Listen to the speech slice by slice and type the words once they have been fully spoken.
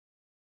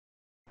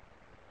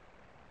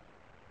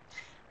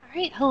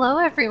right, hello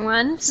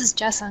everyone. This is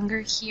Jess Unger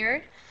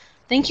here.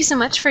 Thank you so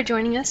much for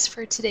joining us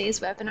for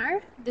today's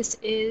webinar. This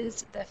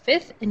is the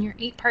fifth in your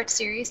 8-part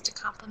series to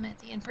complement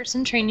the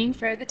in-person training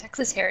for the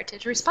Texas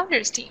Heritage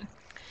Responders team.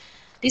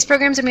 These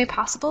programs are made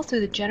possible through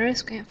the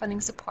generous grant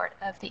funding support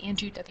of the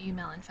Andrew W.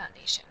 Mellon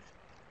Foundation.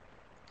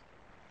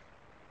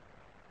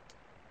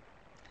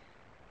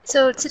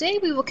 So today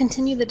we will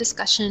continue the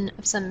discussion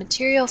of some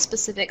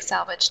material-specific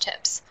salvage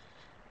tips.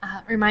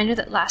 Reminder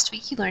that last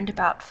week you learned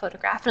about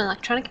photograph and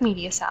electronic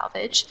media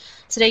salvage.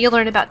 Today you'll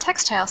learn about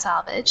textile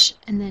salvage,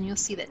 and then you'll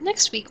see that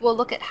next week we'll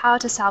look at how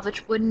to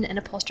salvage wooden and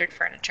upholstered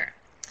furniture.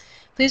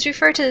 Please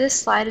refer to this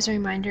slide as a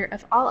reminder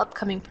of all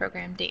upcoming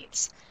program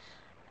dates.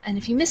 And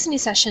if you miss any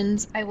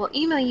sessions, I will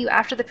email you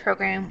after the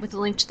program with a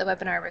link to the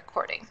webinar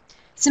recording.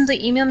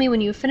 Simply email me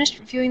when you have finished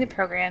reviewing the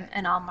program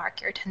and I'll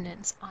mark your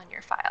attendance on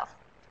your file.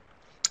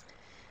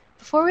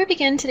 Before we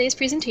begin today's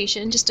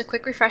presentation, just a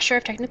quick refresher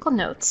of technical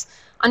notes.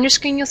 On your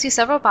screen you'll see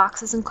several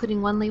boxes,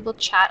 including one labeled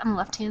chat on the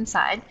left-hand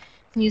side.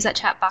 You can use that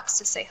chat box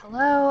to say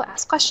hello,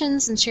 ask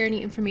questions, and share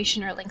any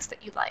information or links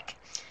that you'd like.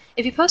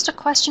 If you post a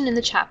question in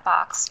the chat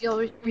box,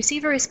 you'll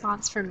receive a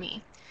response from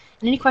me.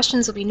 And any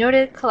questions will be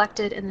noted,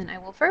 collected, and then I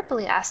will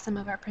verbally ask them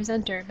of our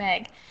presenter,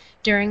 Meg,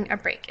 during a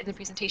break in the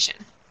presentation.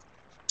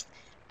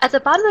 At the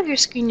bottom of your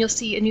screen you'll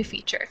see a new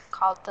feature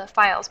called the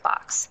Files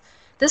box.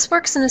 This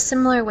works in a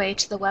similar way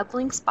to the web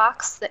links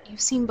box that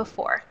you've seen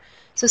before.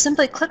 So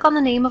simply click on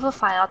the name of a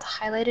file to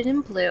highlight it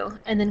in blue,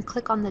 and then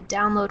click on the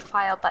Download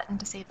File button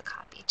to save a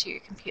copy to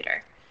your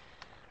computer.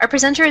 Our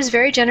presenter has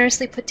very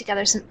generously put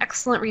together some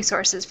excellent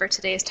resources for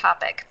today's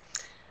topic.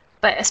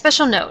 But a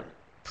special note,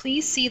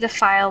 please see the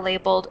file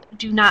labeled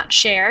Do Not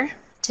Share,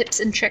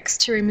 Tips and Tricks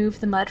to Remove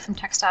the Mud from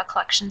Textile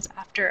Collections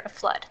After a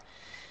Flood.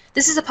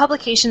 This is a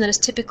publication that is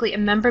typically a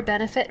member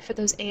benefit for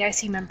those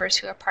AIC members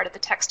who are part of the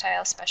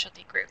Textile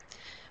Specialty Group.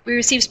 We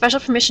received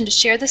special permission to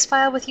share this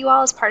file with you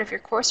all as part of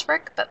your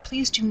coursework, but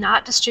please do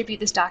not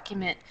distribute this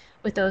document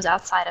with those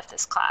outside of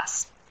this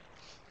class.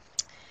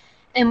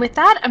 And with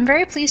that, I'm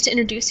very pleased to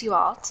introduce you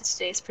all to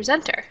today's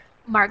presenter,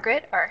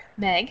 Margaret, or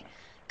Meg,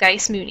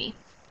 Geis-Mooney.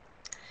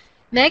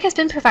 Meg has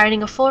been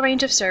providing a full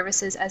range of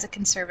services as a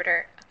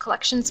conservator, a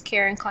collections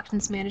care and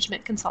collections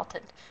management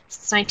consultant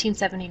since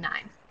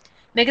 1979.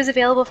 Meg is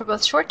available for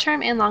both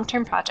short-term and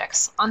long-term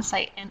projects,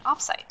 on-site and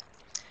off-site.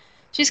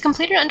 She's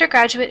completed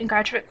undergraduate and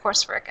graduate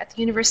coursework at the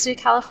University of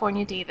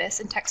California,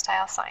 Davis in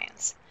textile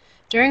science.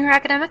 During her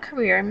academic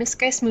career, Ms.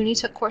 Geis-Mooney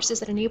took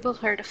courses that enabled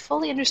her to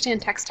fully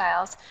understand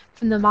textiles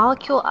from the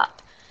molecule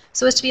up,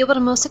 so as to be able to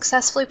most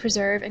successfully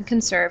preserve and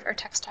conserve our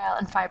textile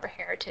and fiber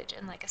heritage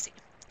and legacy.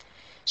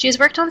 She has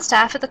worked on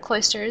staff at the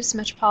Cloisters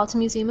Metropolitan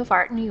Museum of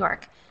Art in New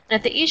York and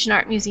at the Asian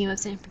Art Museum of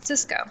San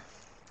Francisco.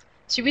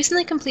 She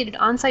recently completed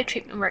on-site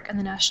treatment work in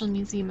the National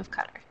Museum of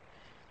Qatar.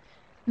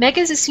 Meg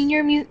is a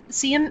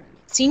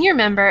senior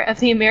member of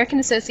the American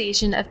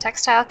Association of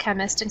Textile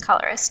Chemists and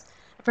Colorists,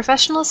 a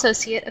professional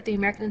associate of the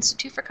American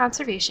Institute for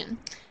Conservation,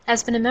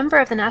 has been a member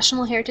of the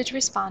National Heritage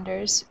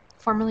Responders,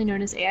 formerly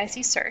known as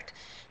AIC CERT,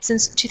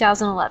 since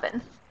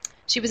 2011.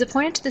 She was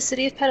appointed to the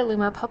City of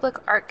Petaluma Public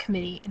Art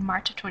Committee in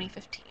March of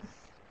 2015.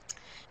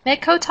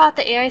 Meg co-taught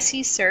the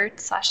AIC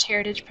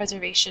CERT/Heritage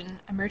Preservation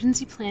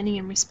Emergency Planning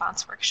and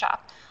Response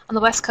Workshop on the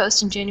West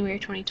Coast in January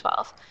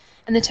 2012,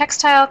 and the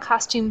Textile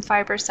Costume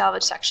Fiber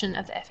Salvage section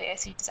of the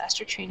FAIC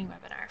Disaster Training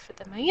Webinar for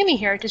the Miami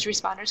Heritage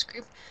Responders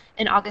Group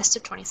in August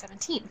of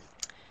 2017.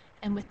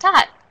 And with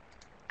that,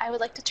 I would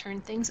like to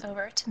turn things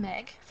over to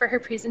Meg for her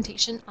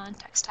presentation on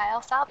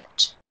textile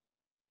salvage.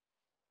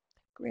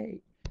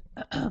 Great.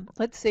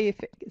 Let's see if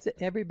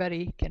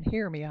everybody can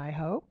hear me, I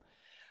hope.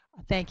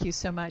 Thank you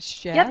so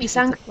much, Jess. Yep, you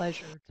sound It's a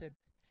pleasure to...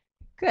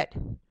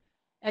 Good.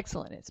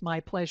 Excellent. It's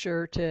my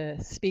pleasure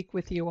to speak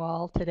with you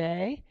all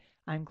today.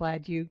 I'm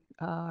glad you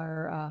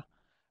are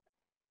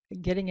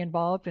getting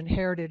involved in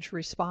Heritage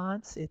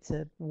Response. It's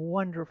a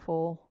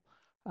wonderful,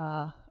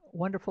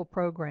 wonderful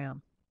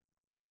program.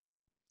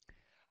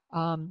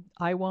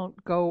 I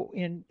won't go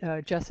in,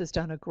 Jess has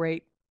done a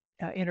great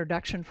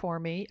introduction for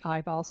me.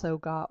 I've also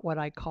got what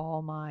I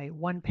call my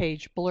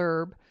one-page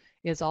blurb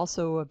is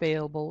also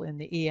available in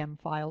the EM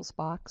files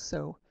box.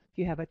 So if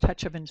you have a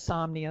touch of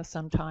insomnia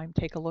sometime,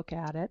 take a look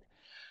at it.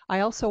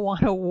 I also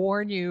want to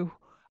warn you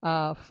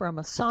from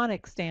a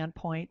sonic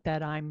standpoint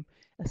that I'm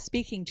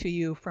speaking to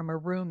you from a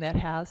room that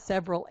has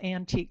several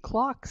antique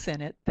clocks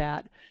in it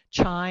that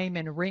chime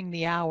and ring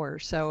the hour.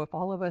 So if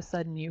all of a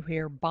sudden you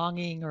hear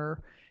bonging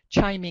or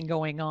chiming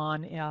going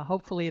on,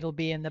 hopefully it'll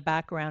be in the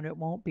background. It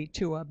won't be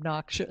too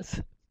obnoxious.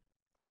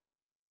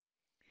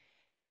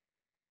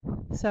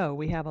 So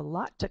we have a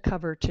lot to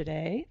cover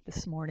today,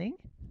 this morning.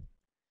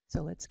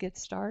 So let's get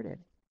started.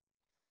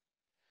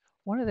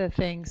 One of the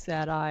things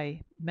that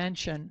I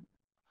mention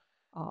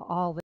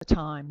all the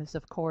time is,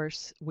 of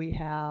course, we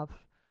have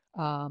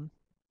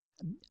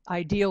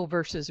ideal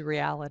versus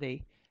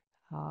reality.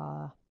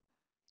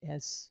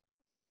 As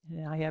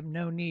and I have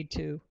no need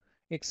to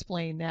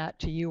explain that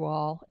to you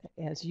all,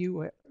 as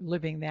you are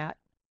living that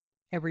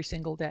every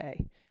single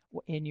day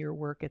in your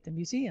work at the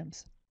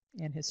museums.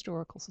 and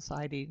Historical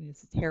Society and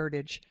its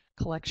heritage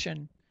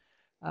collection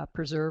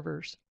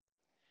preservers.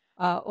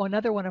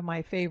 Another one of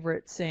my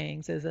favorite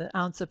sayings is an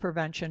ounce of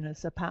prevention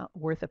is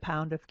worth a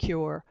pound of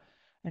cure.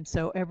 And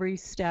so every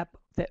step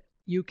that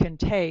you can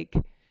take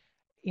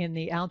in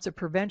the ounce of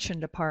prevention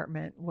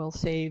department will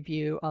save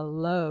you a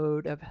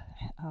load of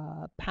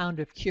pound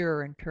of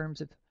cure in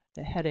terms of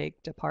the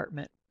headache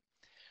department.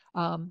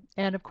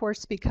 And of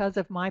course, because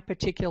of my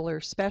particular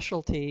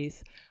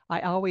specialties,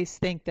 I always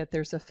think that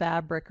there's a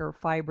fabric or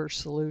fiber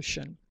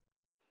solution.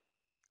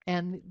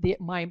 And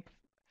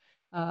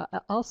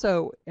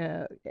also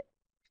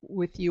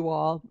with you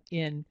all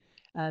in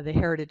the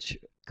Heritage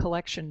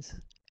Collections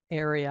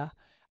area,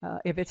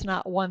 if it's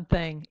not one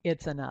thing,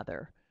 it's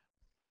another.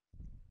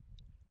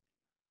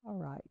 All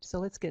right, so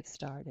let's get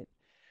started.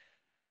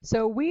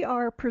 So we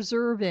are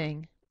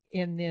preserving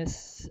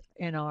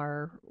in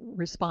our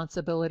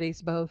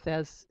responsibilities, both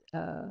as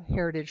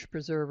heritage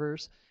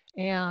preservers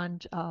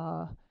and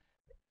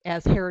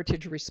as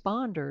heritage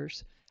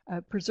responders,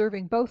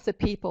 preserving both the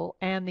people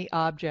and the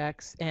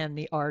objects and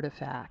the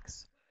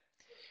artifacts.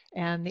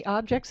 And the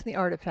objects and the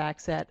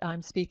artifacts that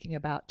I'm speaking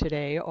about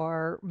today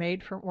are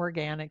made from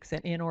organics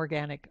and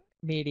inorganic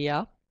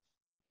media.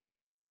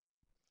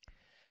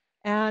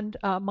 And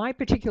my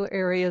particular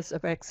areas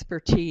of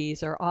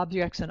expertise are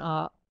objects and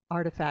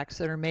artifacts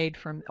that are made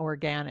from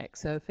organics,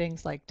 so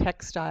things like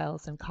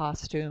textiles and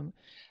costume,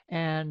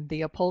 and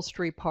the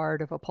upholstery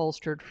part of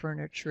upholstered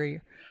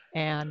furniture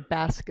and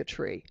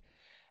basketry.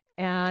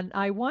 And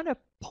I want to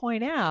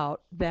point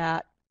out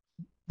that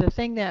the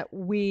thing that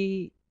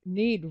we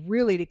need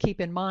really to keep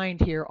in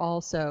mind here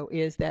also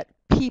is that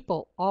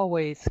people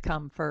always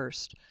come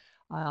first.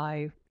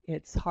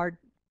 It's hard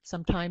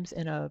sometimes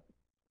in a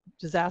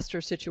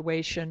disaster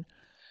situation,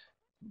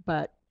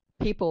 but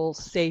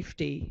people's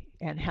safety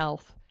and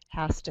health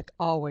has to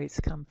always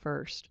come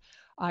first.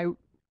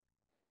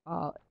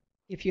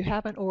 If you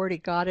haven't already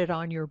got it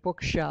on your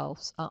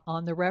bookshelves,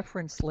 on the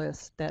reference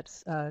list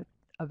that's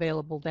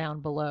available down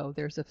below,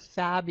 there's a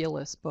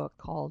fabulous book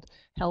called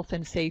Health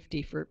and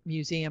Safety for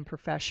Museum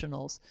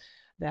Professionals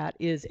that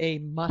is a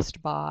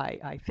must-buy,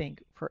 I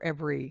think, for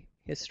every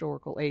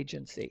historical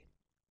agency.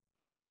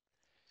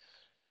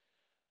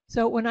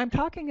 So when I'm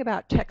talking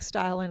about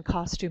textile and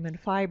costume and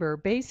fiber,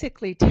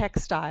 basically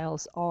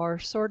textiles are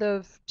sort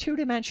of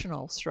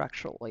two-dimensional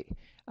structurally.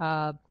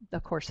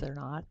 Of course they're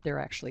not, they're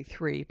actually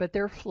three, but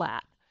they're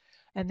flat.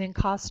 And then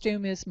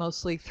costume is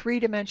mostly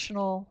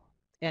three-dimensional,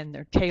 and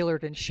they're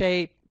tailored in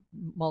shape,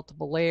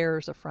 multiple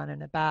layers, a front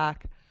and a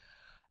back.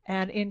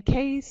 And in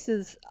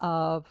cases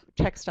of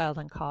textile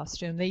and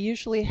costume, they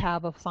usually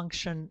have a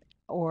function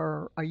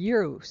or a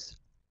use.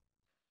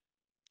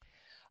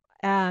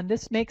 And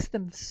this makes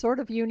them sort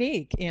of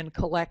unique in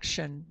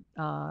collection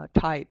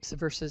types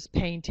versus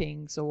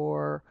paintings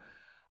or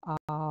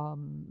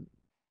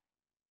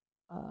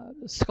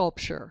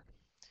sculpture.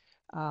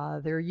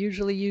 They're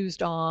usually used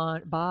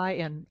by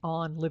and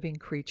on living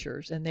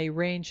creatures, and they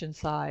range in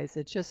size.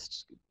 It's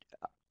just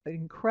an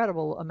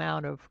incredible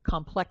amount of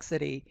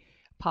complexity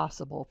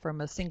possible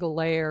from a single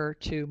layer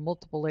to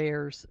multiple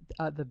layers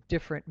of the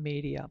different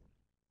media.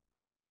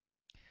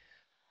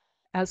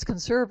 As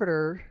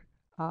conservator,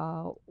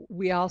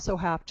 we also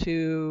have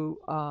to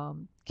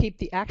keep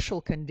the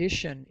actual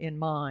condition in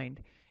mind.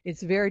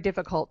 It's very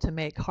difficult to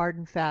make hard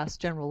and fast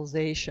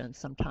generalizations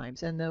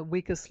sometimes, and the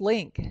weakest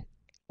link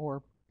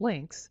or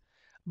links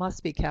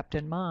must be kept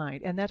in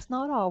mind, and that's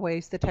not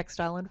always the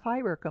textile and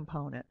fiber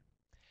component.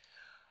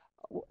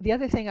 The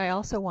other thing I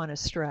also want to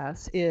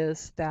stress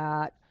is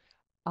that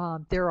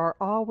there are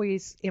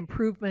always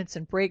improvements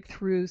and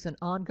breakthroughs and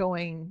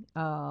ongoing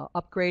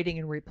upgrading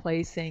and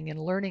replacing and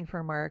learning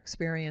from our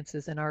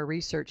experiences and our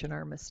research and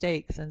our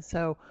mistakes. And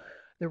so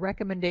the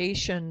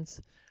recommendations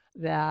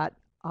that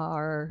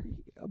are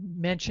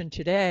mentioned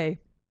today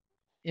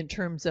in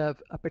terms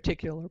of a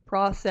particular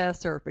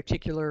process or a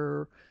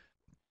particular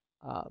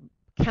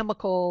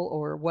chemical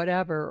or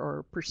whatever,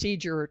 or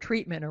procedure or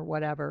treatment or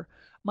whatever,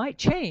 might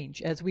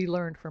change as we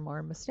learn from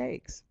our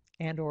mistakes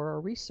and or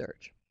our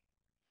research.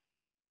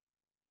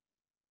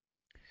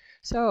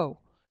 So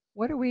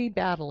what are we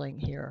battling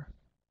here?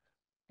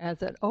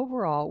 As an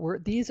overall,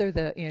 these are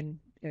in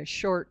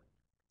short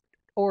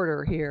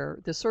order here,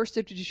 the source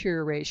of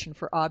deterioration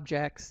for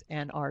objects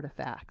and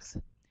artifacts.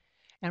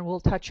 And we'll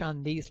touch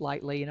on these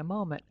lightly in a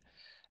moment.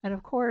 And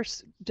of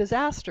course,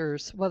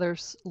 disasters, whether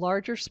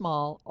large or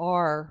small,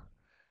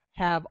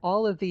 have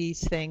all of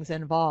these things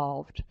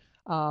involved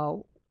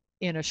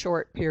in a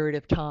short period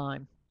of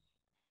time.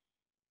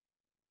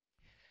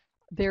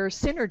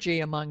 There's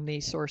synergy among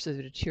these sources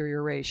of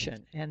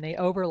deterioration, and they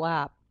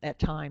overlap at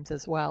times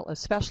as well,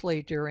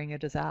 especially during a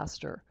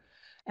disaster.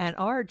 And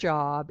our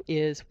job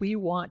is we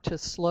want to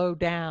slow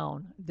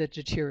down the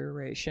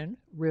deterioration,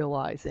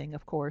 realizing,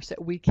 of course,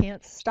 that we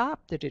can't stop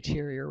the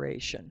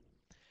deterioration.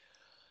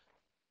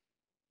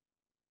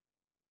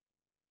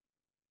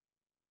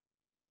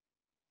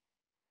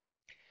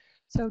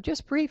 So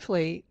just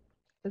briefly,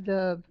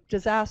 the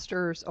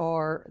disasters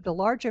are the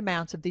large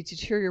amounts of the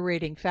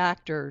deteriorating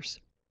factors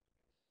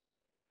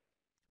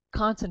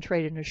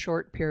concentrated in a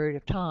short period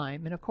of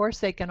time. And of course,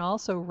 they can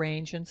also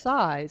range in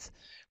size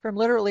from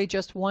literally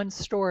just one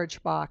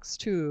storage box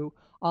to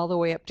all the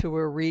way up to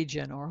a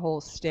region or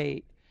whole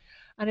state.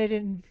 And it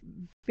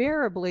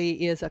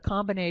invariably is a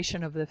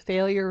combination of the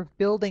failure of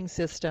building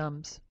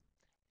systems,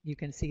 you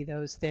can see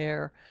those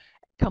there,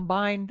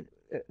 combined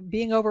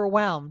being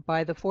overwhelmed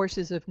by the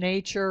forces of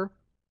nature.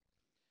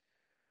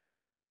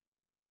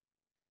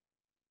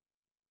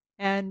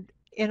 And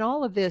in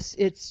all of this,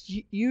 it's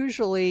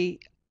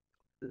usually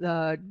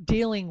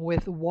dealing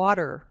with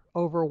water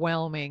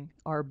overwhelming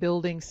our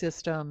building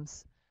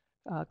systems,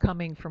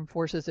 coming from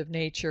forces of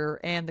nature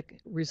and the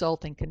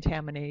resulting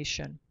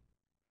contamination.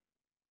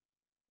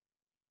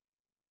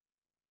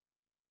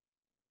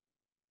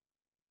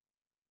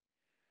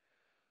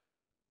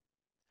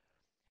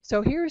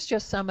 So here's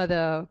just some of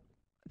the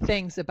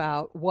things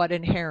about what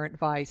inherent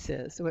vice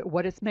is,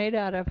 what it's made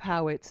out of,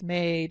 how it's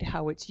made,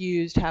 how it's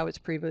used, how it's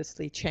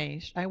previously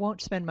changed. I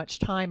won't spend much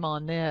time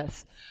on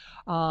this.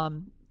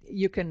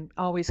 You can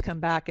always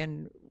come back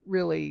and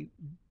really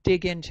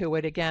dig into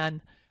it again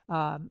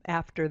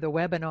after the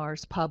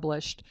webinar's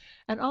published.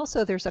 And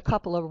also there's a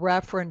couple of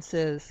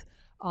references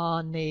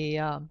on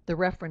the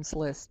reference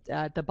list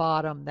at the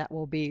bottom that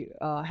will be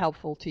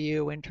helpful to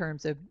you in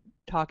terms of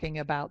talking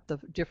about the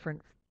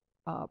different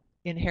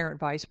inherent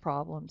vice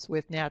problems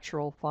with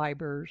natural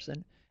fibers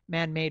and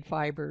man-made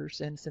fibers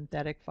and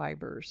synthetic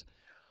fibers.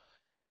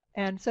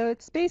 And so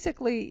it's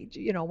basically,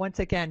 once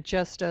again,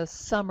 just a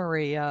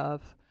summary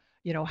of,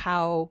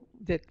 how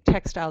the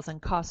textiles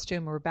and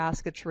costume or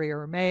basketry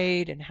are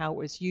made and how it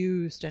was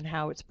used and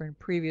how it's been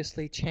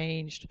previously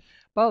changed,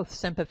 both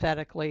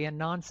sympathetically and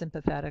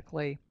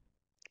non-sympathetically.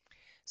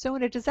 So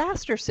in a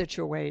disaster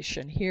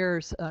situation,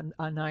 here's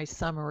a nice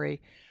summary.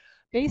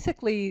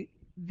 Basically,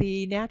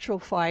 the natural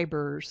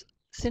fibers,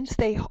 since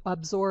they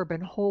absorb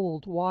and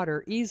hold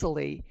water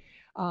easily,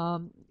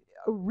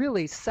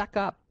 really suck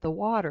up the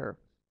water.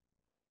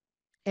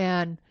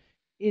 And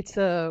it's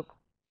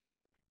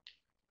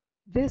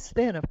this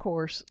then, of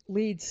course,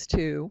 leads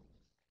to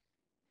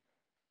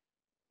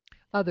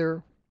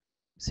other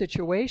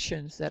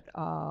situations that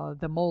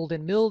the mold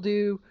and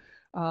mildew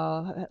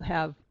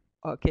can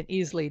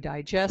easily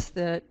digest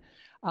it.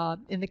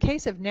 In the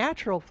case of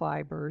natural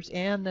fibers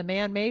and the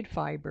man-made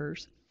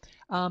fibers,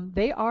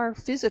 they are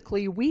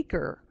physically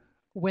weaker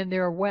when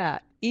they're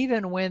wet,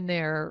 even when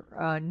they're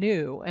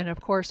new. And of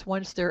course,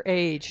 once they're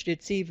aged,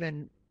 it's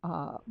even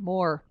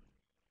more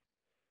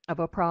of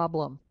a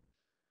problem.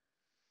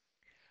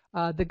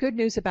 The good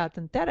news about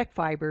synthetic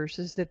fibers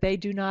is that they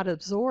do not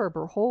absorb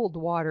or hold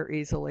water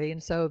easily,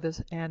 and so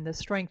the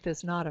strength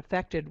is not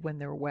affected when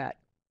they're wet.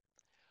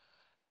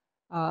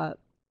 The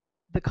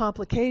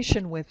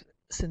complication with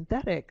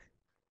synthetic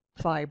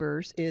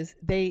fibers is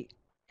they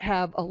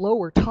have a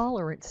lower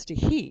tolerance to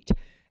heat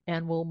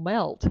and will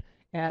melt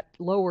at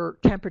lower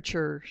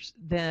temperatures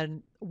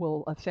than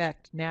will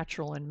affect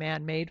natural and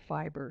man-made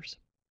fibers.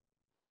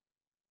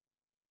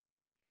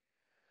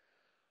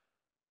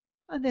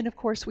 And then, of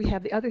course, we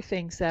have the other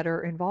things that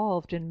are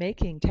involved in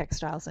making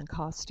textiles and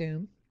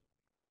costume.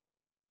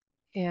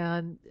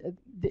 And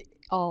they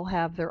all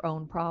have their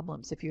own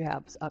problems. If you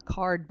have a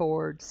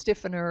cardboard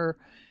stiffener,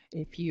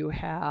 if you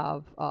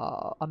have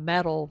a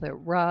metal that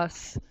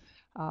rusts,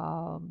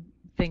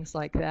 things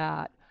like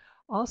that.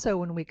 Also,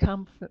 when we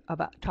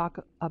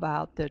talk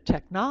about the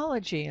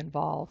technology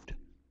involved,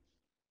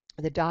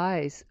 the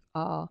dyes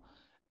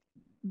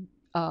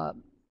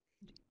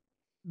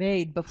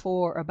made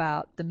before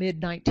about the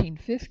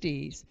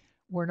mid-1950s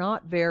were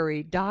not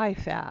very dye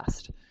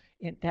fast.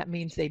 That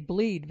means they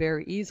bleed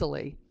very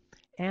easily,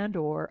 and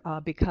or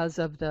because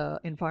of the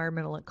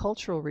environmental and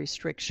cultural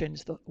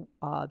restrictions,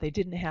 they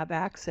didn't have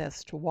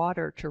access to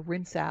water to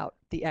rinse out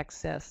the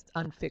excess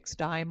unfixed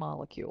dye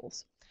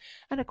molecules.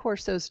 And of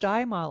course, those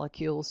dye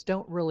molecules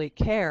don't really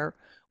care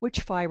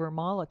which fiber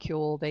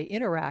molecule they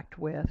interact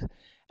with,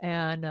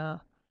 and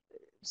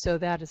so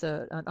that is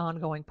an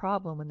ongoing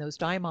problem when those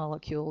dye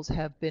molecules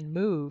have been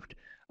moved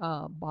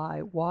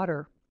by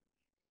water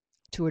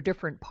to a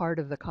different part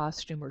of the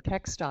costume or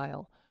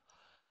textile.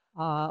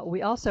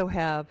 We also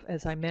have,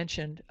 as I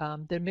mentioned,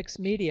 the mixed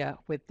media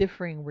with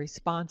differing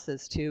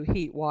responses to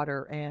heat,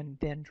 water, and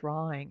then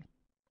drying.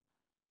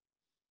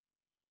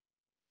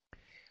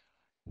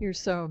 Here's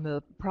some of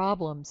the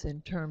problems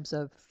in terms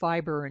of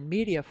fiber and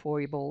media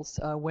foibles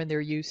when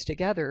they're used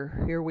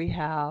together. Here we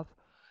have,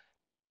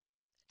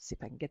 let's see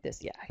if I can get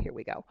this, yeah, here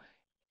we go.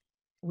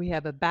 We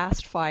have a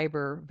bast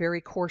fiber, very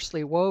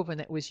coarsely woven,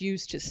 that was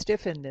used to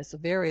stiffen this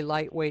very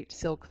lightweight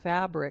silk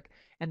fabric.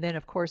 And then,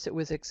 of course, it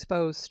was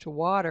exposed to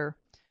water,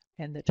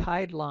 and the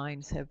tide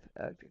lines have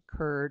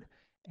occurred,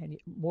 and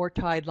more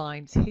tide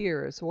lines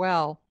here as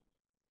well.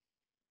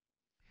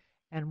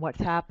 And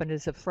what's happened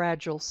is the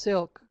fragile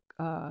silk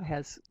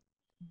has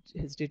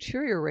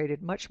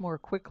deteriorated much more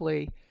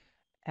quickly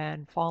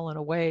and fallen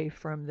away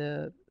from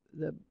the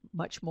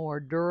much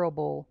more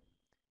durable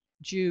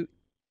jute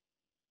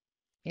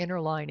inner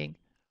lining.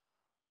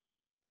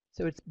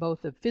 So it's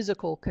both a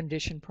physical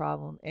condition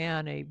problem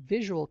and a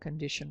visual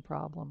condition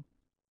problem.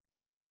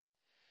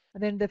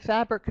 And then the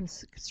fabric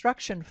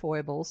construction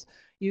foibles,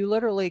 you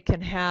literally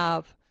can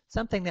have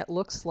something that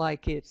looks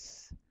like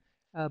it's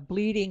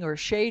bleeding or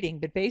shading,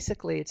 but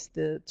basically it's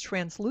the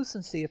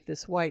translucency of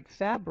this white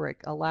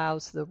fabric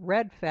allows the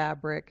red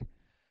fabric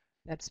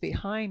that's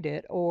behind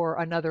it or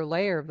another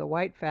layer of the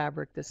white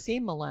fabric, the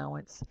seam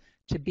allowance,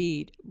 to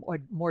be a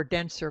more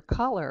denser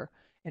color.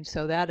 And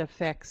so that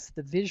affects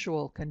the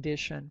visual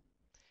condition.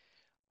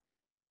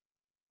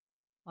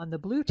 On the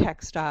blue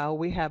textile,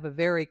 we have a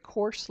very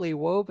coarsely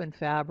woven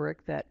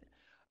fabric that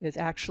is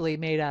actually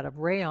made out of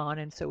rayon,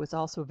 and so it's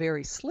also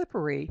very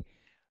slippery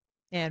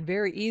and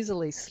very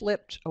easily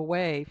slipped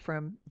away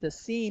from the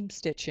seam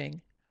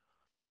stitching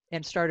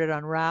and started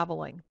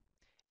unraveling.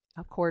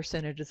 Of course,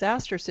 in a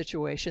disaster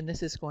situation,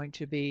 this is going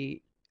to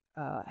be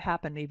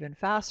happen even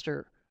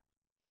faster,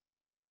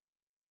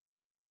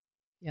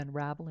 the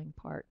unraveling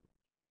part.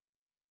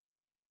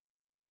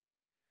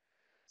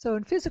 So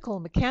in physical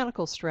and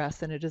mechanical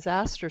stress in a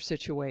disaster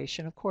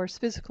situation, of course,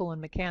 physical and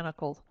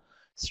mechanical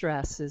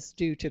stress is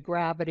due to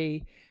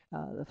gravity,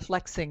 the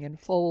flexing and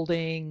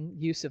folding,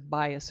 use of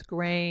bias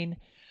grain.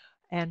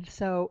 And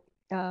so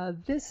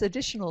this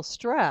additional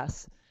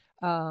stress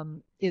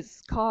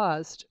is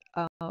caused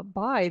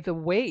by the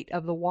weight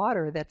of the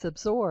water that's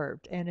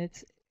absorbed. And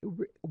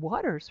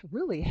water's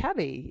really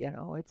heavy,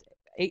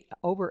 it's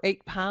over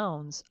 8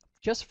 pounds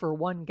just for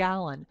 1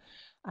 gallon.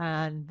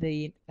 And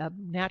the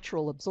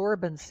natural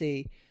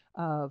absorbency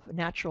of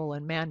natural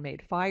and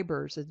man-made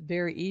fibers, it's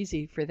very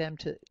easy for them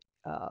to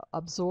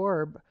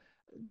absorb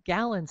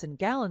gallons and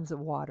gallons of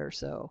water.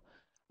 So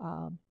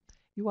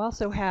you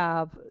also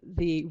have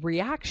the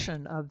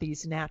reaction of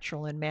these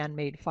natural and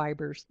man-made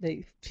fibers.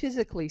 They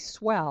physically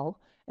swell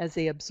as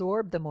they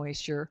absorb the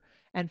moisture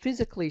and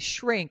physically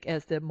shrink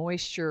as the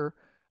moisture,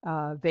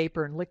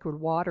 vapor, and liquid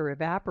water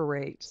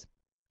evaporates.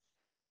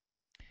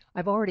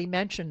 I've already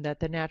mentioned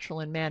that the natural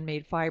and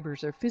man-made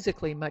fibers are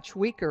physically much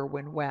weaker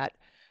when wet,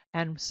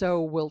 and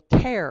so will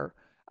tear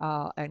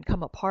and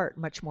come apart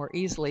much more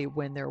easily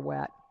when they're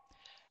wet.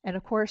 And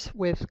of course,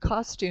 with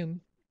costume,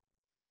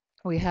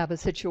 we have a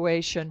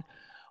situation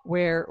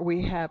where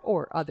we have,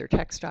 or other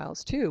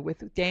textiles too,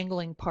 with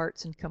dangling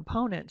parts and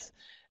components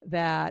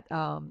that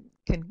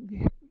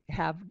can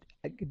have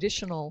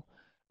additional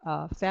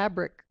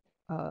fabric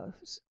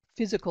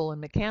physical and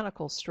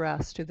mechanical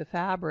stress to the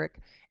fabric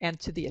and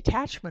to the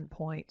attachment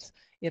points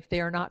if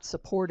they are not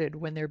supported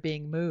when they're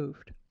being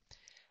moved.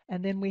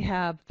 And then we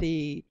have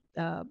the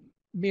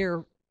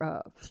mere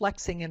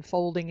flexing and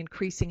folding and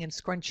creasing and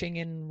scrunching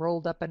and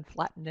rolled up and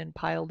flattened and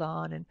piled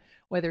on, and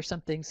whether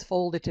something's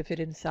folded to fit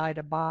inside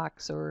a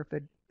box or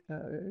if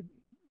a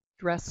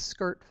dress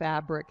skirt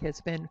fabric has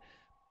been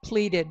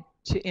pleated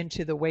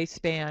into the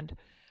waistband.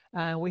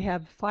 We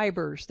have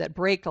fibers that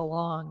break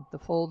along the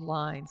fold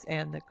lines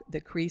and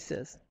the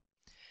creases.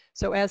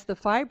 So as the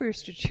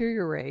fibers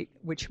deteriorate,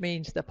 which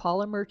means the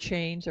polymer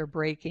chains are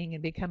breaking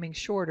and becoming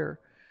shorter,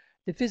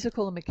 the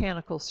physical and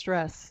mechanical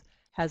stress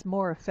has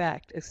more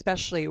effect,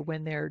 especially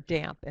when they're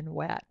damp and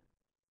wet.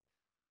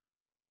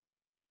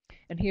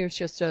 And here's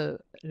just an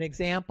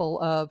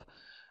example of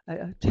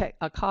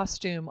a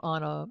costume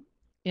on an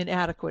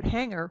inadequate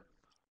hanger,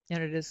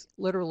 and it is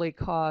literally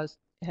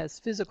has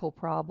physical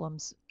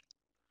problems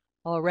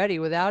already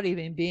without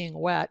even being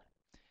wet.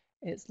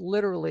 It's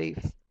literally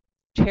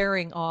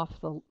tearing off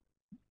the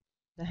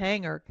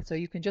hanger. So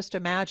you can just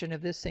imagine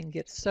if this thing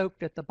gets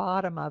soaked at the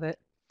bottom of it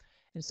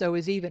and so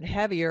is even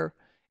heavier,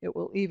 it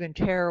will even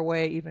tear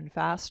away even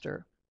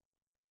faster.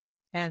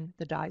 And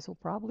the dyes will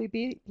probably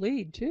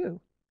bleed too.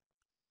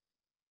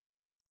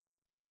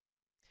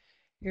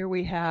 Here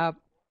we have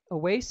a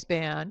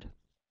waistband.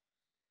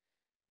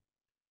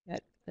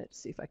 Let's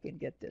see if I can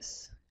get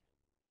this.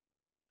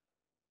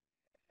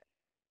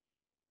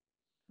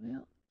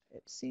 Well,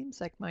 it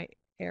seems like my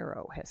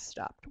arrow has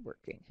stopped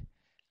working.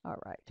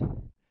 All right.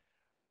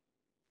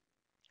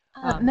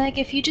 Meg,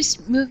 if you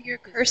just move your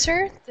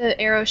cursor, the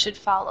arrow should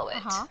follow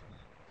it.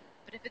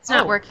 But if it's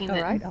not working, then...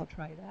 All right, I'll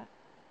try that.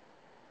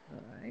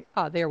 All right.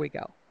 Oh, there we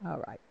go.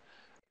 All right.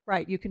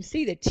 Right, you can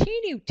see the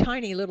teeny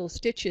tiny little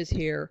stitches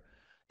here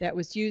that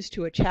was used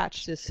to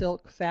attach the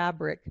silk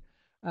fabric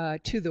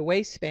to the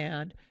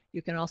waistband.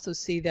 You can also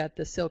see that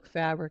the silk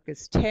fabric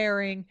is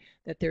tearing,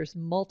 that there's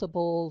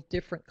multiple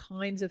different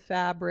kinds of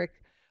fabric.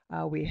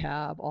 We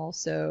have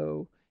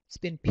also, it's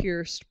been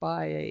pierced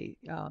by a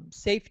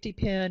safety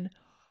pin.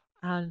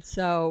 And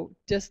so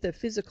just the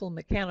physical and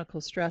mechanical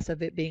stress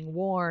of it being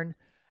worn,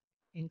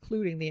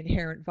 including the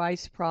inherent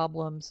vice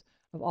problems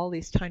of all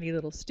these tiny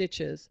little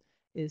stitches,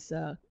 is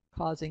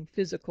causing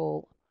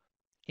physical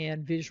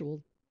and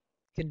visual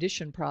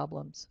condition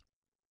problems.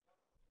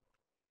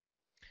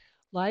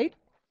 Light.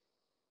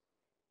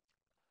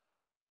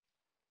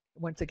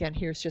 Once again,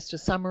 here's just a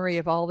summary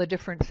of all the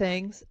different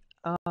things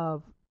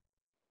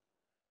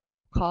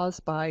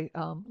caused by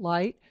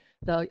light.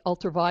 The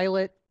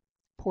ultraviolet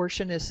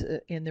portion is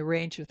in the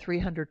range of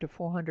 300 to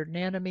 400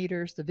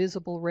 nanometers. The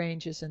visible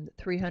range is in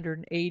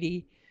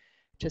 380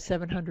 to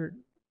 700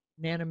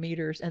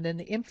 nanometers. And then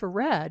the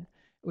infrared,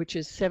 which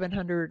is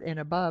 700 and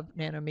above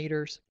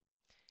nanometers.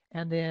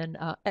 and then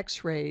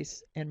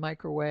X-rays and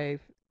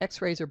microwave.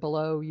 X-rays are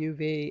below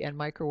UV and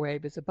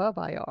microwave is above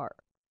IR.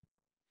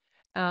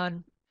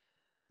 And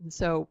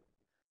so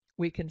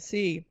we can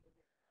see,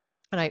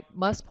 and I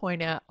must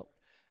point out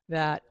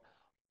that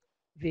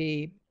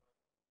the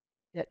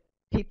that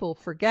people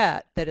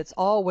forget that it's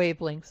all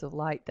wavelengths of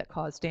light that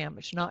cause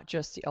damage, not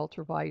just the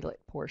ultraviolet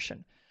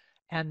portion,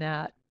 and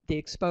that the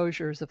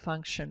exposure is a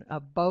function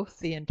of both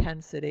the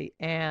intensity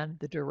and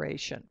the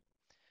duration.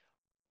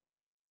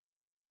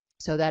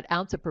 So that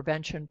ounce of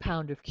prevention,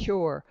 pound of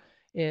cure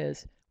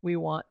is we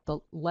want the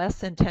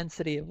less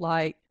intensity of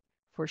light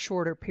for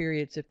shorter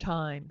periods of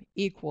time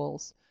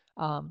equals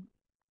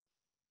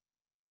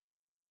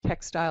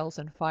textiles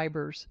and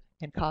fibers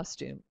and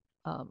costume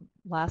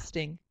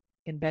lasting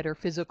in better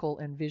physical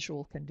and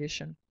visual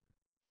condition.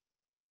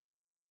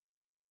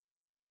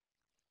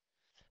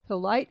 So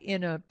light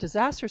in a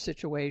disaster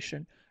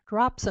situation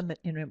drops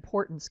in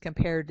importance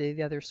compared to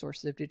the other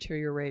sources of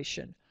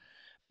deterioration.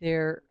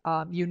 You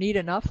need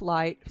enough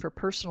light for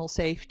personal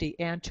safety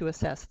and to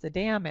assess the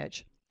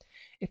damage.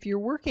 If you're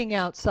working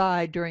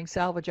outside during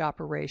salvage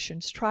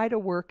operations, try to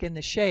work in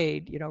the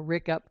shade,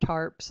 rig up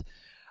tarps,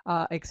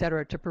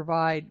 etc., to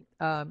provide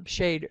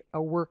shade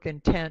or work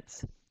in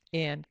tents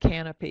and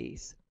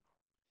canopies.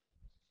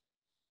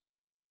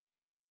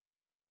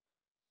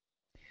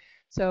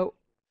 So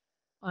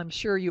I'm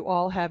sure you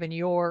all have in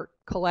your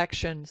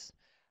collections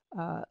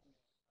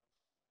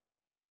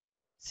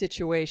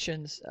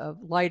situations of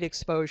light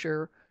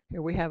exposure.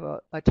 Here we have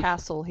a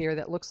tassel here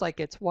that looks like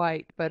it's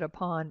white, but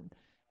upon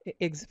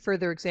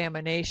further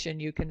examination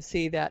you can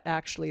see that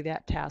actually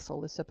that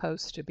tassel is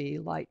supposed to be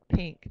light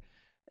pink.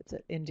 It's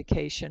an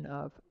indication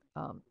of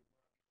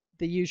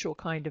the usual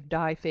kind of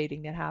dye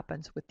fading that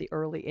happens with the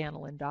early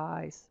aniline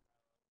dyes.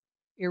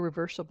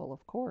 Irreversible,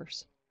 of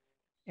course,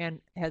 and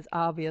has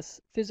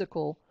obvious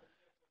physical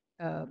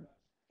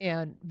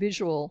and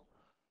visual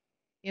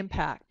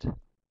impact.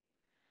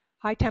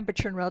 High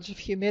temperature and relative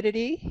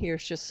humidity.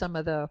 Here's just some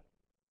of the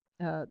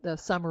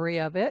summary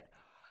of it.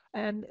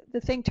 And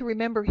the thing to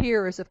remember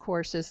here is, of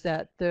course, is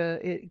that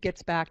it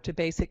gets back to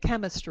basic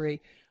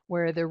chemistry,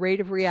 where the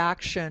rate of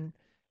reaction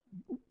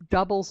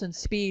doubles in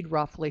speed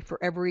roughly for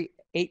every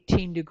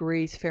 18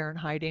 degrees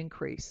Fahrenheit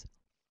increase,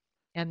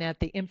 and that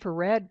the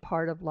infrared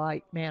part of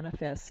light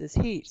manifests as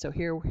heat. So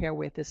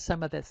herewith is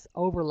some of this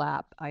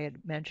overlap I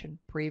had mentioned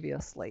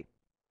previously.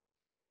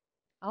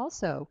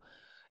 Also,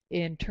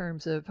 in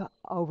terms of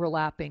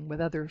overlapping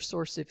with other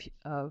sources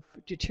of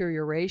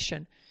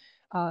deterioration,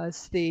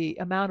 is the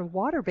amount of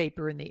water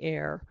vapor in the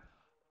air.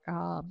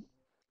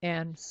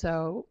 And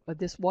so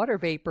this water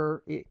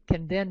vapor, it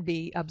can then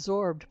be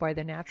absorbed by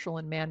the natural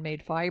and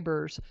man-made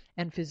fibers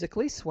and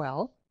physically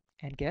swell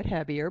and get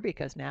heavier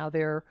because now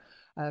they're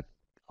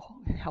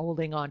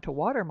holding on to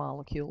water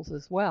molecules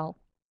as well.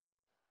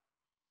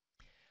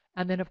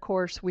 And then, of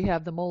course, we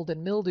have the mold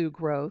and mildew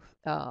growth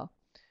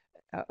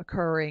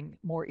occurring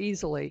more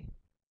easily.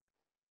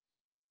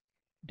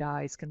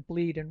 Dyes can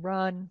bleed and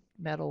run,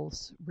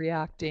 metals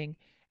reacting,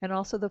 and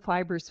also the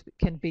fibers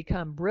can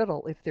become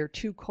brittle if they're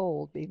too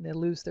cold, meaning they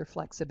lose their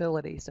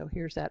flexibility. So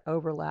here's that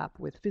overlap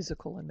with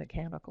physical and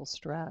mechanical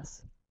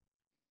stress.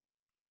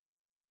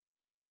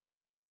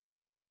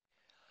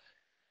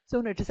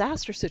 So in a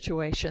disaster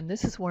situation,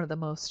 this is one of the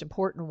most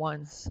important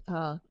ones,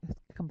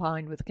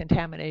 combined with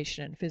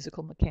contamination and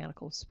physical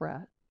mechanical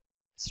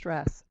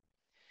stress.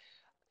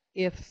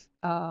 If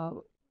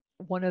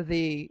one of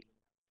the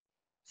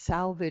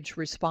salvage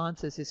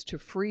responses is to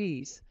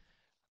freeze,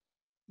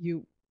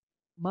 you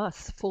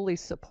must fully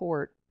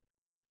support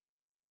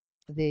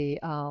the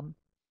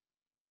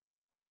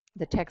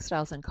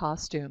textiles and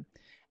costume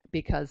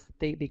because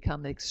they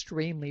become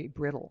extremely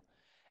brittle,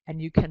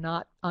 and you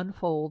cannot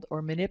unfold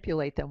or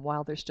manipulate them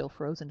while they're still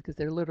frozen because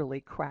they're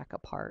literally crack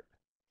apart.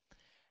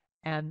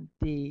 And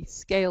the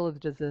scale of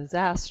the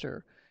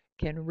disaster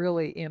can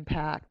really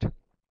impact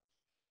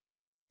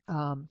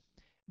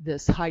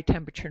this high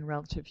temperature and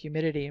relative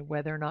humidity and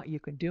whether or not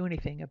you can do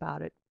anything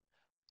about it.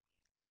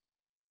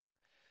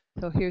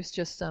 So here's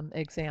just some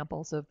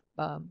examples of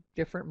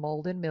different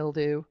mold and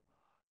mildew.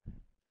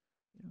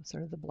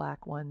 Sort of the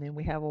black one, then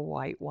we have a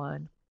white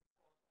one.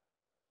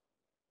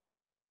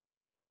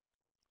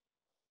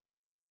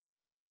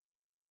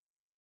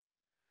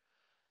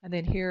 And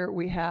then here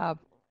we have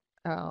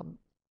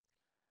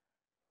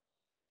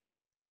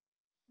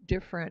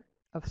different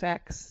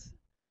effects,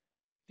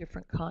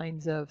 different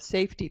kinds of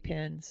safety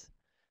pins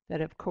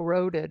that have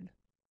corroded.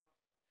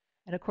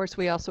 And of course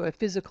we also have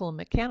physical and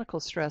mechanical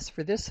stress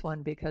for this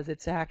one because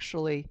it's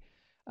actually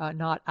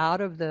not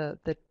out of the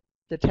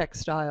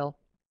textile,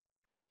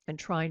 and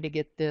trying to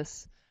get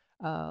this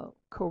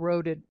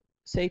corroded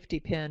safety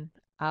pin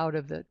out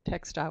of the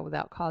textile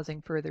without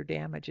causing further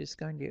damage is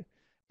going to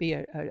be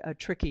a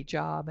tricky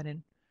job,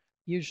 and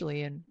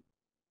usually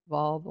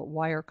involve a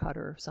wire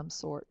cutter of some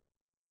sort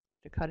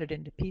to cut it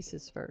into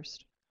pieces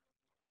first.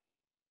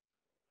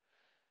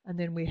 And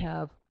then we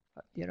have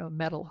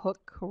metal hook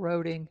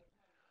corroding,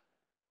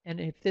 and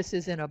if this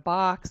is in a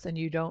box and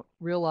you don't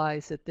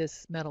realize that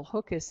this metal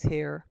hook is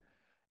here,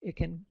 it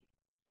can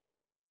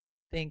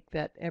think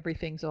that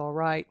everything's all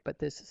right, but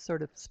this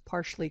sort of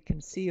partially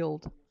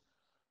concealed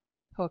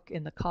hook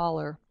in the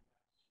collar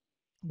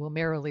will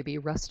merely be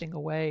rusting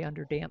away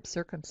under damp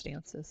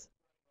circumstances.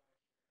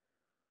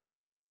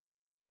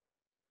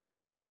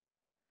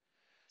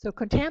 So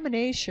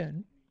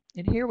contamination,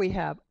 and here we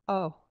have,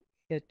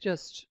 it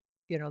just,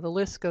 the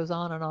list goes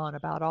on and on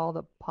about all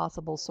the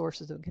possible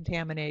sources of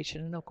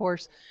contamination. And of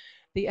course,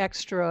 the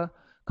extra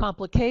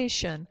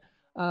complication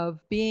of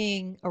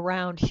being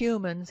around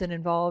humans and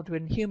involved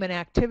in human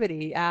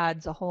activity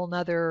adds a whole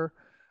nother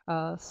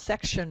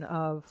section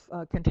of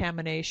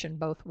contamination,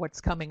 both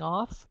what's coming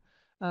off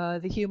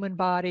the human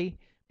body,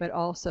 but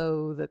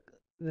also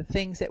the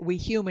things that we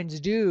humans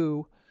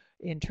do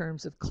in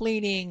terms of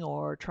cleaning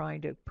or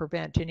trying to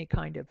prevent any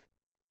kind of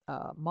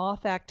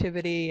moth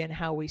activity and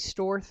how we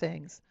store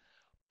things.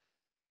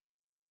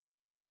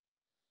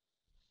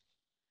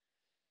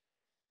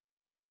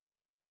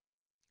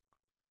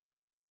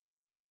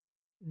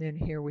 And then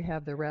here we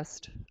have the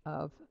rest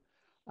of,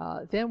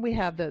 then we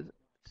have the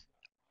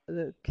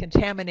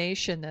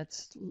contamination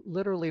that's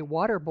literally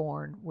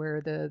waterborne,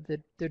 where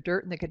the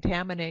dirt and the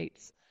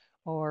contaminates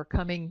are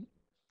coming,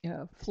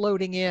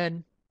 floating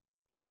in,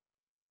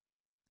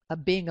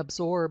 being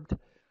absorbed.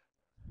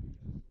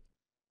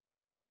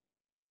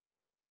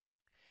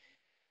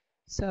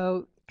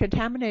 So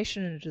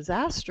contamination in a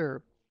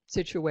disaster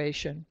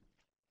situation,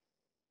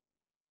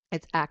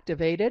 it's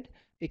activated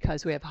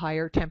because we have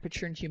higher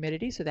temperature and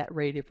humidity, so that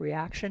rate of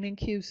reaction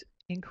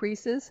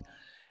increases.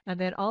 And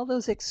then all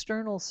those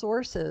external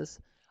sources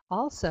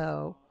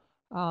also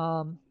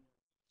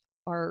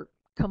are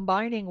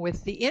combining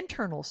with the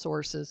internal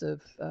sources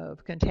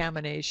of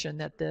contamination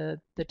that the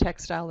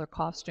textile or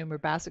costume or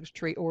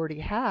basketry already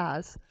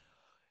has.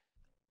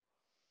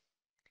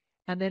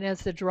 And then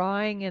as the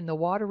drying and the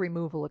water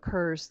removal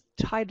occurs,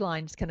 tide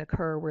lines can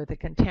occur where the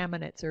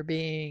contaminants are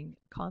being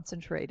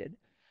concentrated.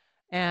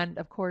 And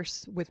of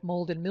course, with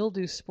mold and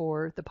mildew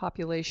spore, the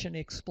population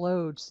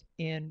explodes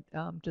in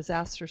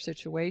disaster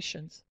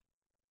situations.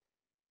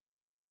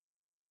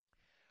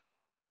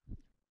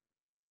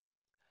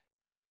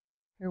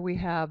 Here we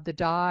have the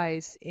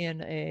dyes in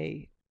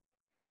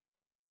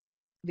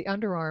the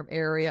underarm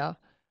area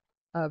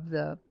of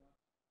the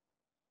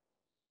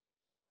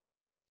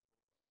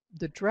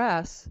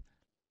dress.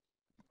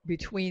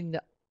 Between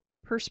the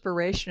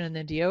perspiration and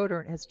the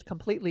deodorant has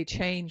completely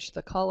changed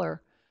the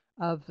color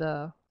of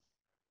the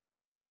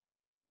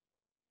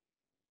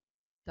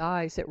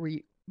dyes that were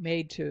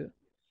made to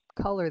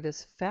color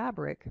this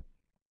fabric.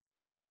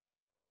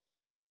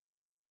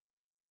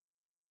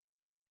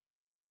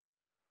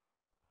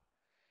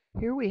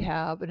 Here we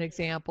have an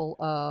example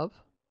of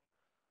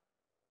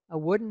a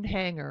wooden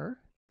hanger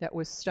that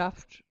was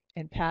stuffed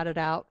and padded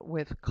out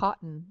with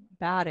cotton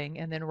batting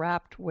and then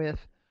wrapped with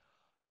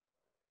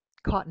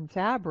cotton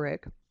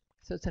fabric.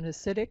 So it's an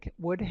acidic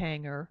wood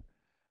hanger.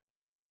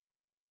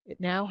 It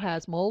now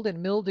has mold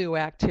and mildew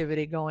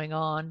activity going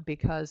on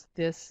because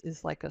this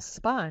is like a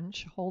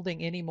sponge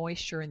holding any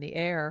moisture in the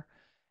air.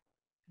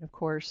 And of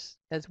course,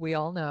 as we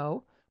all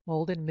know,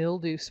 mold and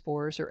mildew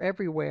spores are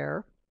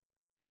everywhere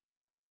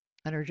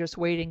and are just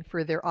waiting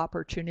for their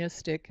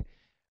opportunistic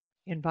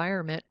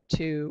environment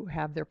to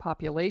have their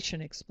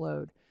population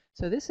explode.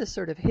 So this is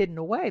sort of hidden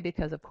away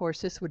because, of course,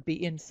 this would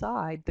be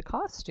inside the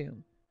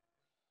costume.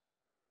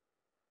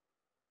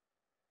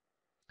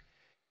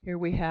 Here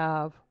we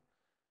have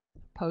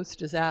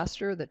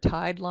post-disaster, the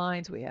tide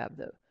lines. We have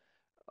the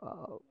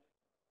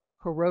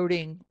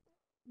corroding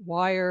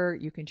wire.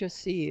 You can just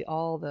see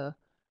all the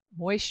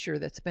moisture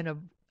that's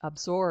been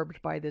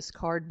absorbed by this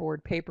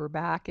cardboard paper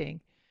backing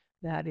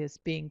that is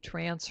being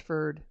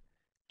transferred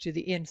to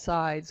the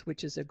insides,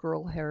 which is a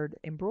girl-haired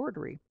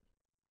embroidery.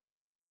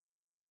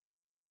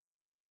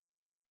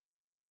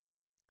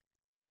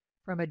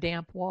 From a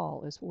damp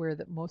wall is where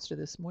most of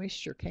this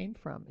moisture came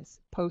from, is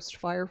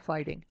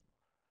post-firefighting.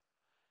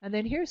 And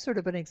then here's sort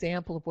of an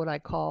example of what I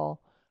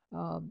call,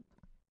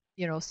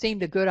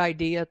 seemed a good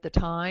idea at the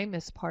time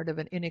as part of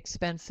an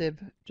inexpensive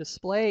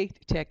display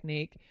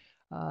technique.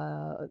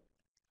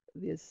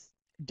 These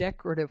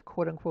decorative,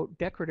 quote unquote,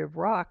 decorative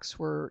rocks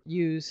were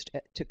used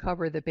to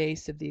cover the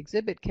base of the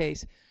exhibit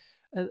case.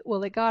 Well,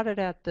 they got it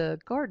at the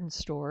garden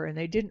store and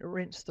they didn't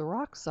rinse the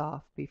rocks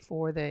off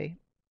before they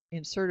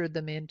inserted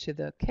them into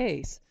the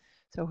case.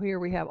 So here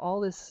we have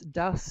all this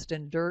dust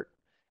and dirt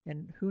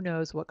and who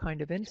knows what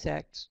kind of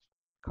insect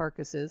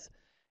carcasses,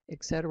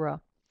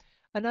 etc.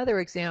 Another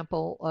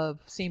example of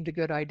seemed a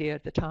good idea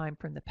at the time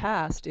from the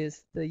past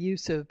is the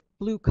use of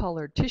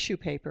blue-colored tissue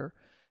paper,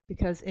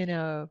 because in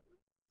a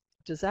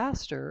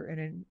disaster and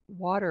in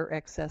water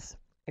excess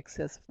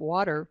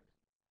water,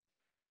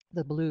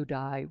 the blue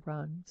dye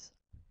runs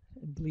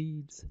and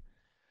bleeds.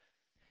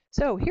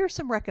 So here's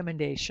some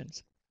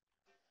recommendations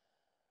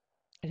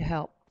to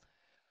help.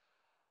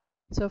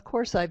 So of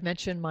course I've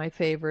mentioned my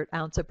favorite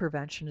ounce of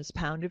prevention is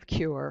pound of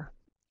cure.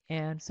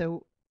 And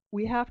so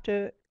we have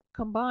to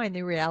combine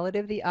the reality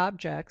of the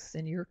objects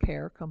in your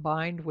care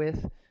combined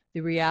with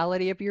the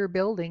reality of your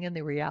building and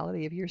the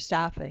reality of your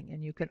staffing,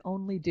 and you can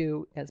only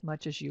do as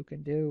much as you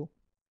can do.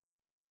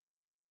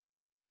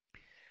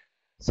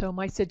 So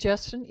my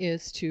suggestion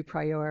is to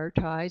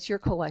prioritize your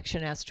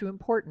collection as to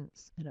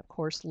importance. And of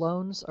course,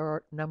 loans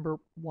are number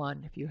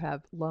one. If you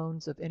have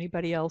loans of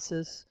anybody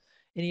else's,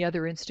 any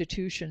other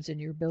institutions in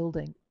your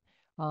building,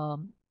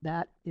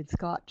 that it's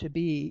got to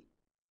be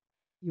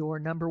your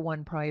number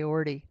one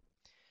priority.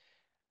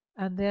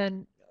 And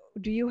then,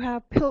 do you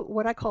have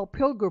what I call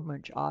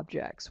pilgrimage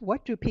objects?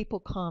 What do people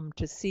come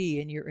to see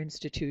in your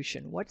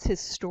institution? What's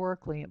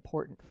historically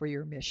important for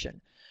your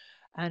mission?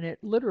 And it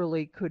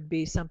literally could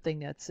be something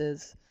that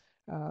says,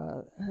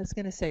 I was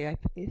going to say,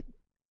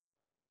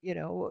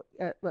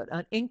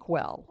 an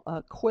inkwell,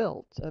 a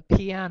quilt, a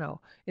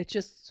piano. It's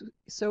just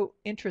so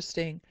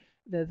interesting,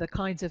 the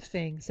kinds of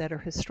things that are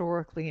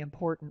historically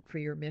important for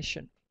your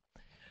mission.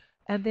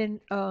 And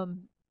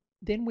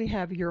then we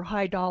have your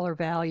high dollar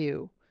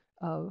value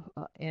of,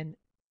 and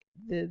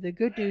the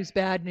good news,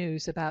 bad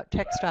news about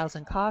textiles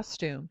and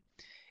costume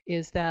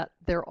is that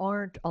there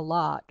aren't a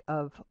lot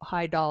of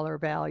high dollar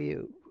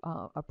value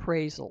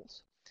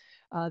appraisals.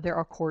 There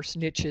are, of course,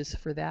 niches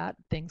for that,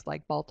 things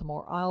like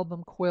Baltimore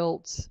album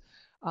quilts,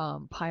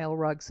 pile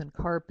rugs and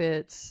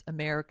carpets,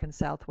 American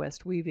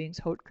Southwest weavings,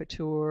 haute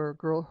couture,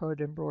 girlhood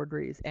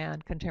embroideries,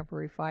 and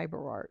contemporary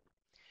fiber art.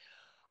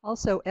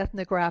 Also,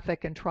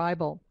 ethnographic and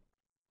tribal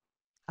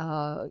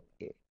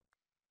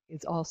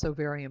is also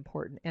very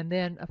important. And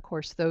then, of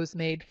course, those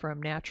made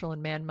from natural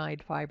and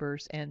man-made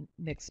fibers and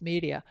mixed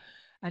media.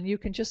 And you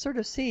can just sort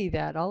of see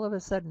that all of a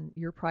sudden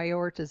your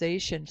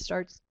prioritization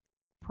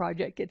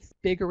project gets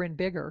bigger and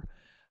bigger.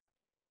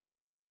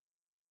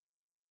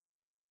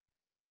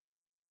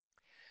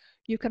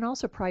 You can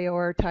also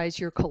prioritize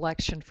your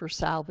collection for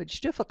salvage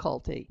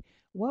difficulty.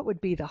 What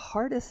would be the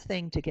hardest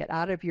thing to get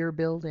out of your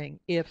building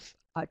if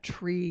a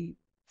tree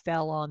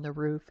fell on the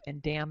roof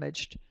and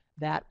damaged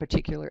that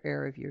particular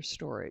area of your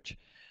storage?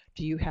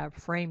 Do you have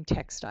frame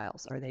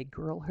textiles? Are they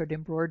girlhood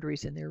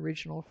embroideries in their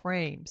original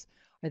frames?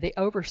 Are they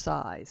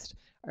oversized?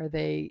 Are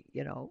they,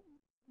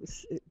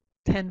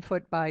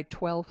 10-foot by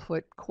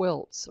 12-foot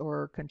quilts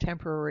or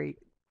contemporary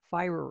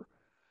fiber?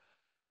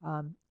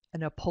 An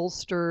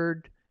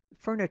upholstered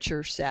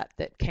furniture set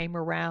that came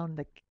around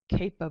the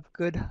Cape of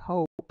Good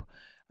Hope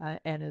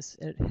and is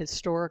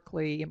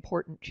historically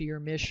important to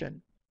your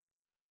mission.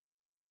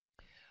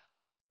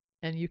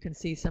 And you can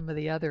see some of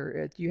the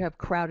other, you have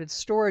crowded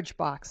storage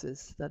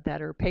boxes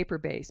that are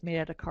paper-based, made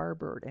out of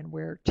cardboard, and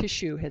where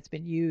tissue has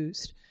been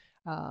used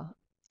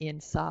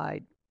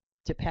inside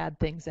to pad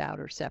things out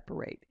or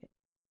separate.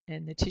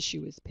 And the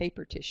tissue is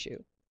paper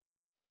tissue.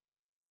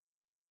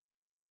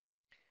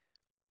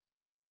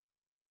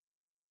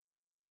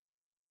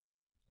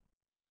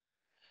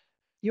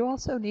 You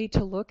also need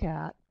to look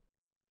at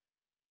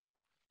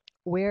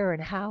where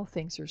and how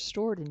things are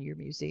stored in your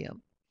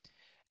museum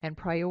and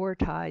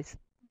prioritize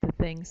the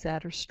things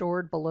that are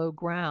stored below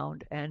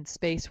ground and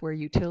space where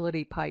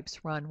utility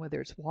pipes run,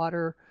 whether it's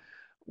water,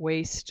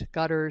 waste,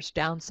 gutters,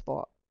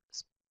 downspouts.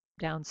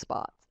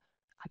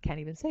 I can't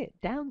even say it.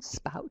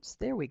 Downspouts.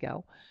 There we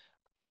go.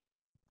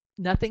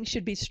 Nothing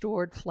should be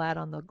stored flat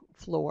on the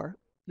floor.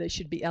 They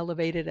should be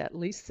elevated at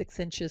least 6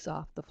 inches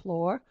off the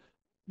floor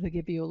to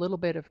give you a little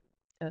bit of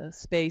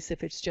space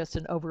if it's just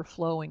an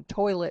overflowing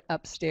toilet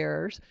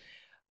upstairs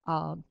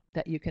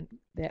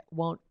that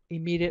won't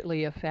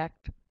immediately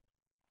affect.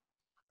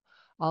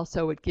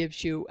 Also, it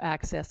gives you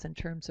access in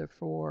terms of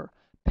for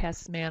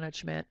pest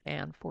management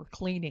and for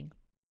cleaning.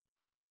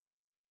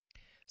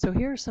 So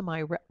here are some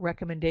of my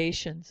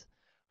recommendations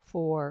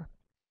for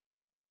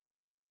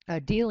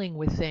dealing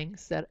with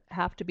things that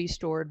have to be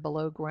stored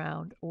below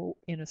ground or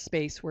in a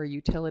space where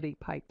utility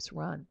pipes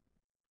run.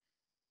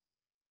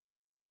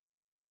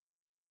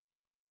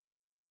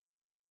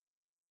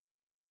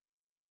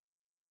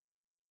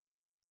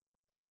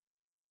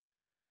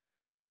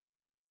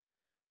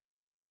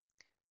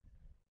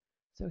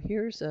 So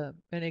here's an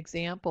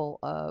example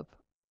of,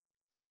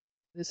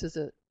 this is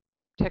a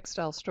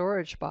textile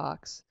storage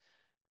box,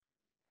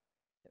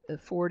 a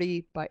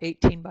 40 by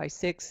 18 by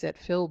 6 that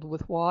filled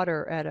with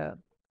water at a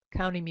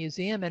county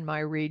museum in my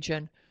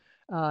region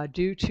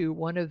due to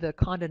one of the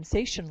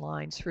condensation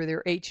lines for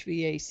their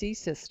HVAC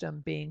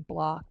system being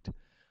blocked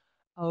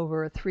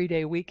over a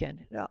 3-day weekend.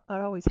 It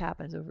always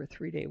happens over a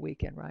 3-day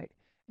weekend, right?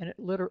 And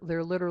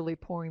they're literally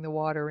pouring the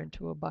water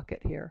into a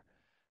bucket here.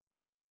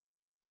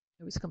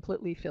 It was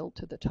completely filled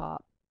to the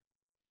top.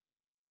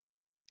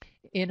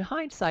 In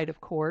hindsight, of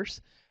course,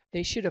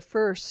 they should have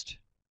first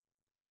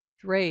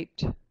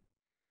draped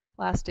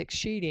plastic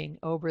sheeting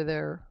over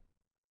their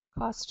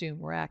costume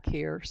rack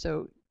here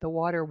so the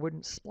water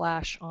wouldn't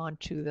splash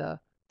onto the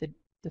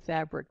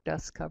fabric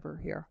dust cover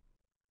here.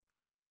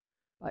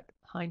 But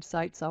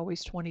hindsight's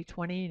always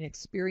 20/20, and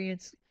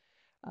experience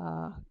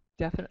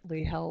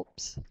definitely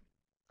helps.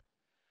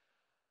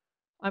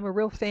 I'm a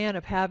real fan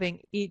of having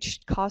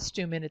each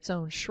costume in its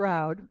own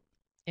shroud,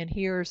 and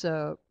here's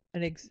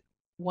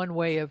one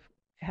way of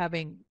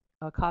having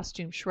a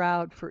costume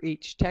shroud for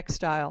each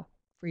textile,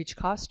 for each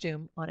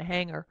costume on a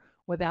hanger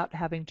without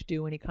having to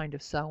do any kind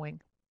of sewing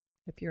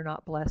if you're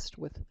not blessed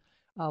with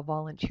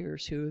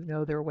volunteers who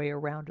know their way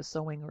around a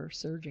sewing or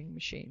serging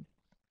machine.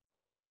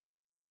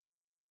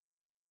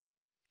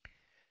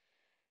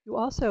 You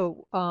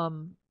also,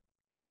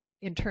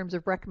 in terms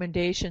of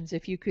recommendations,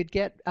 if you could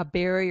get a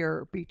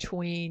barrier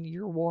between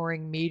your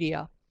warring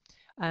media.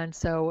 And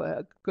so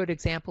a good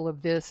example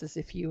of this is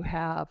if you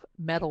have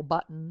metal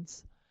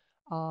buttons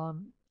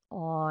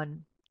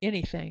on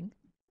anything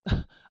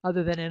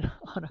other than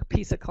on a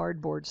piece of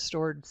cardboard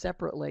stored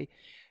separately,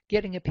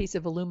 getting a piece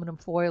of aluminum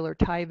foil or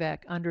Tyvek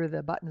under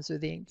the buttons or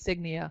the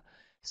insignia.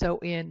 So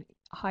in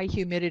high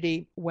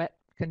humidity, wet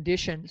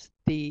conditions,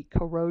 the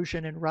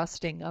corrosion and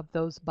rusting of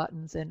those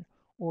buttons and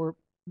or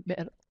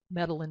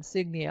metal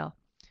insignia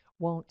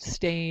won't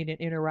stain and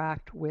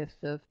interact with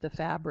the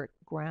fabric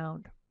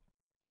ground.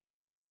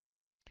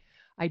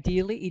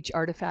 Ideally, each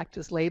artifact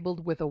is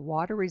labeled with a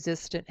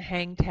water-resistant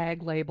hang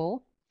tag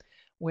label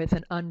with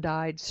an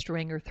undyed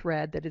string or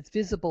thread that is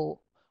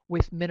visible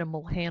with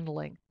minimal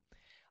handling.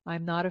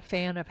 I'm not a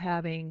fan of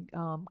having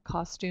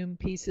costume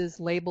pieces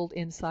labeled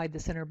inside the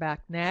center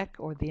back neck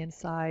or the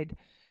inside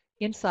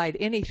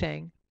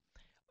anything,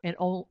 and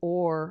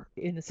or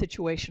in the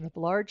situation of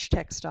large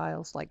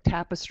textiles like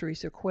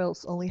tapestries or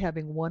quilts, only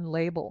having one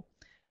label.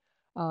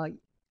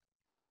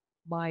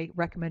 My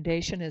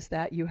recommendation is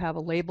that you have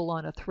a label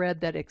on a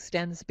thread that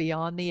extends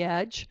beyond the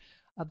edge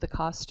of the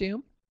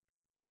costume,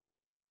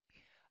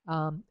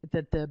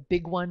 that the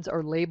big ones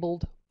are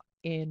labeled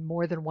in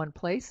more than one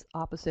place,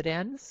 opposite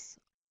ends,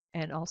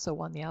 and also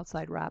on the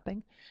outside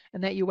wrapping,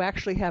 and that you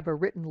actually have a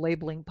written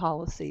labeling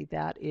policy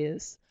that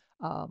is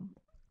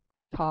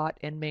taught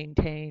and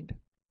maintained.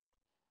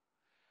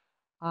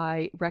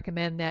 I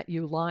recommend that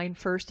you line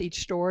first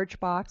each storage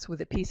box with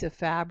a piece of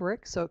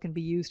fabric so it can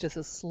be used as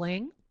a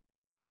sling.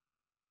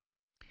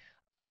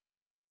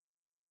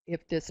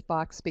 If this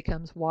box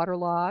becomes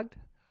waterlogged,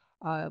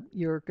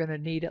 you're going to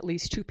need at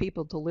least 2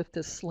 people to lift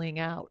this sling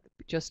out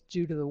just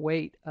due to the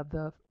weight of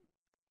the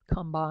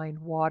combined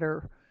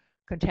water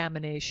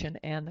contamination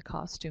and the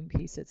costume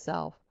piece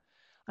itself.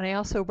 And I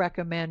also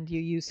recommend you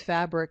use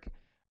fabric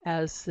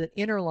as the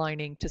inner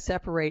lining to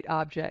separate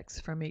objects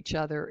from each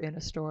other in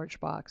a storage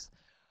box.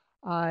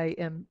 I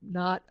am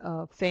not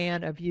a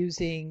fan of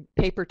using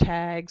paper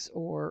tags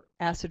or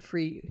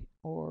acid-free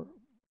or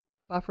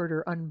buffered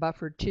or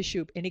unbuffered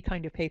tissue, any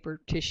kind of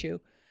paper tissue,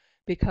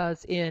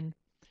 because in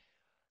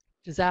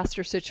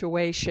disaster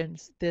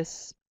situations,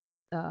 this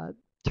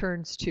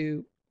turns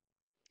to,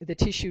 the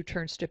tissue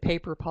turns to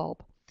paper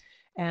pulp.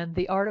 And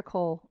the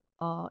article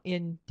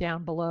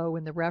down below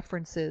in the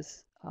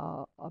references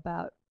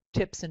about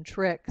tips and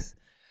tricks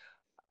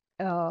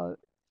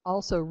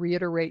also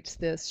reiterates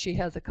this. She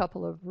has a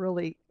couple of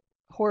really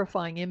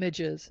horrifying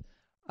images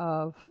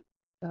of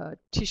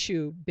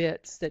tissue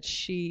bits that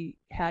she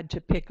had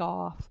to pick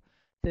off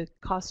the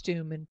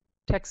costume and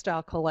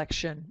textile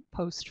collection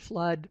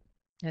post-flood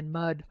and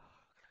mud.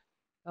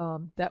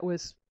 That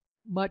was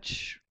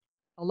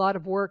a lot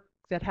of work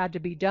that had to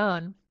be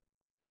done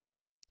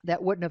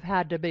that wouldn't have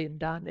had to be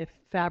done if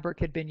fabric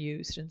had been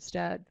used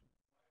instead.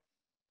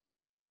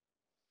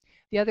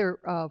 The other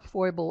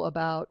foible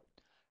about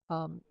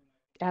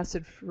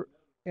acid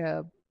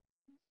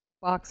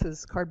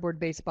boxes,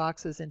 cardboard-based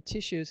boxes and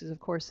tissues is, of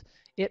course,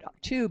 it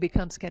too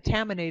becomes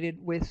contaminated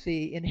with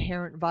the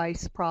inherent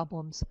vice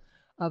problems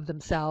of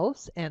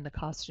themselves and the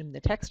costume,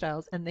 the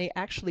textiles, and they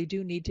actually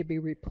do need to be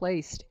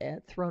replaced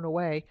and thrown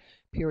away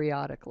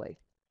periodically.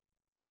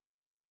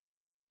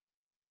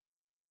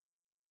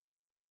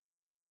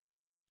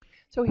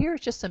 So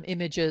here's just some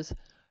images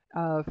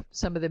of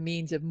some of the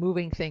means of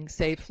moving things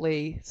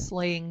safely,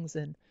 slings,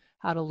 and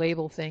how to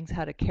label things,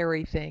 how to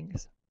carry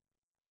things.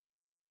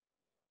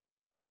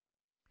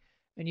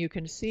 And you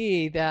can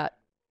see that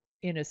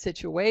in a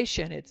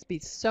situation, it'd be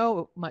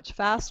so much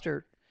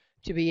faster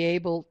to be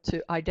able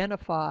to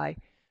identify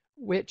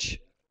which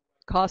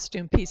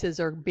costume pieces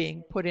are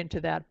being put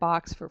into that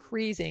box for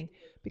freezing,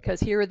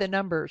 because here are the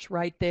numbers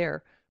right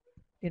there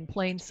in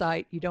plain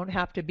sight. You don't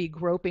have to be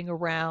groping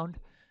around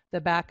the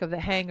back of the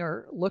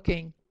hanger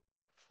looking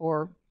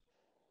for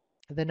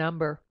the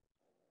number.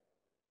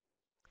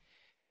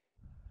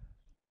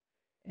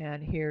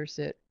 And here's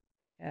it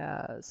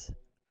as,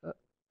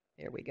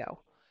 there we go,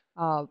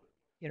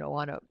 you know,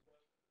 on a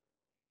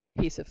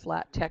piece of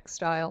flat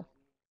textile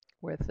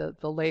with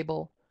the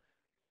label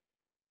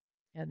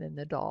and then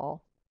the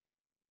doll.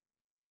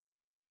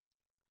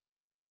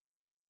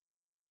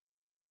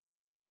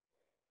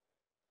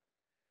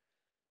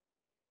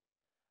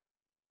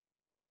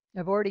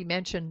 I've already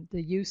mentioned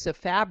the use of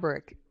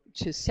fabric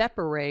to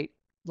separate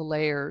the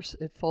layers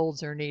if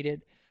folds are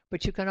needed,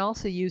 but you can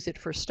also use it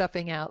for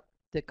stuffing out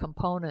the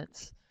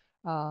components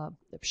of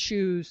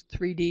shoes,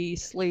 3D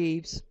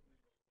sleeves,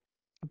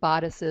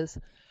 bodices.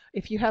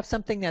 If you have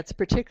something that's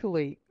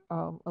particularly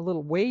a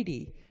little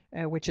weighty,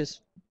 which is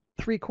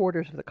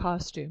 3/4 of the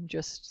costume,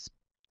 just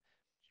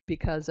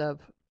because of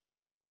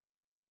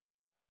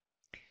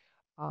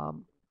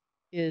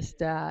is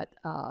that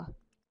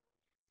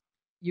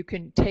you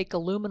can take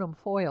aluminum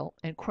foil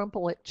and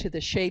crumple it to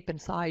the shape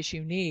and size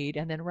you need,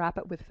 and then wrap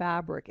it with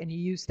fabric, and you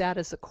use that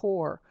as a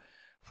core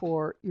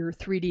for your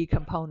 3D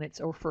components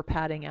or for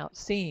padding out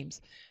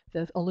seams.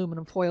 The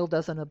aluminum foil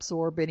doesn't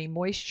absorb any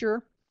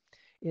moisture,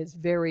 is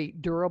very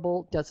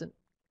durable, doesn't,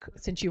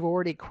 since you've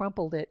already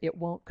crumpled it, it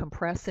won't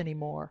compress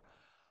anymore.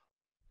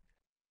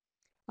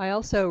 I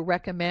also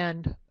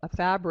recommend a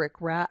fabric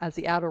wrap as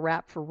the outer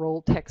wrap for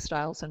rolled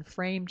textiles and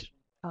framed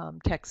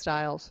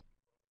textiles,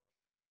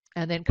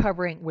 and then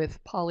covering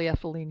with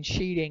polyethylene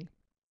sheeting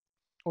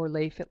or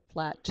lay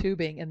flat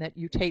tubing, and that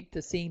you tape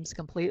the seams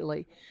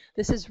completely.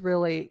 This is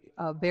really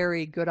a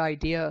very good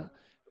idea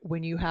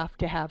when you have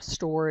to have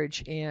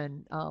storage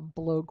in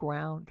below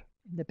ground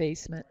in the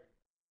basement.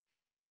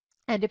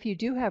 And if you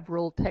do have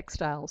rolled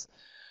textiles,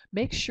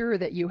 make sure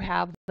that you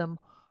have them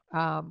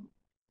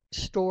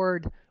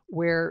stored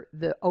where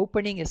the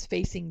opening is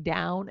facing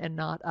down and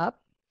not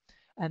up,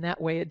 and that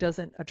way it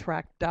doesn't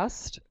attract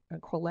dust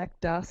and collect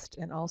dust,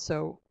 and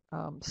also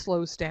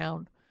slows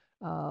down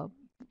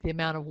the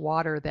amount of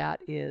water that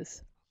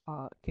is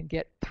can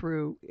get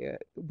through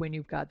when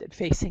you've got it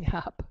facing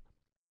up.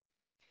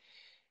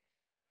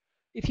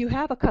 If you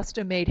have a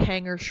custom-made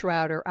hanger,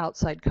 shroud, or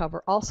outside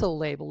cover, also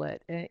label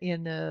it.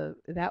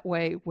 That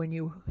way, when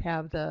you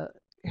have to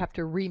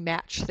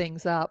rematch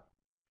things up,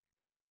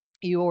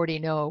 you already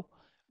know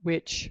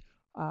which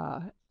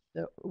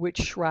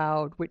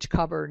shroud, which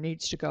cover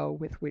needs to go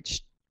with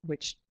which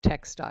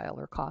textile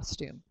or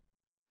costume.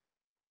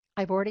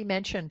 I've already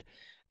mentioned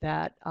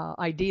that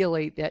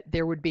ideally that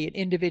there would be an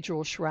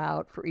individual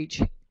shroud for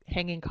each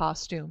hanging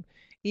costume,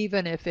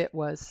 even if it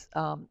was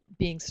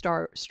being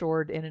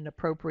stored in an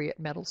appropriate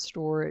metal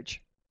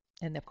storage.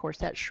 And of course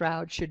that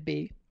shroud should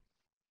be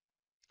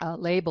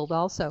labeled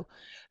also.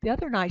 The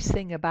other nice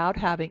thing about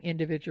having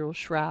individual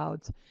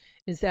shrouds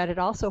is that it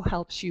also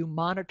helps you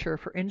monitor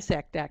for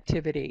insect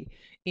activity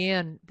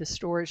in the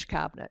storage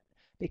cabinet,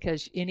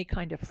 because any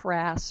kind of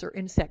frass or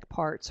insect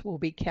parts will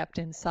be kept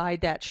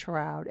inside that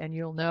shroud, and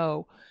you'll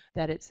know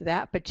that it's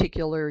that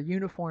particular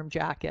uniform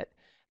jacket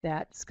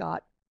that's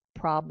got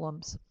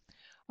problems.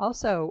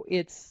 Also,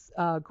 it's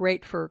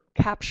great for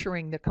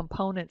capturing the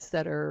components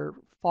that are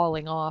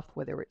falling off,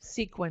 whether it's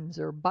sequins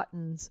or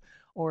buttons,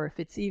 or if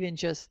it's even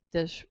just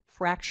this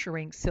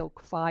fracturing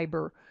silk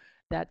fiber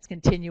that's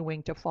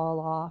continuing to fall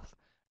off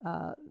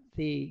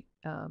the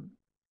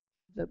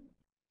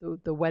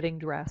wedding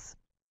dress.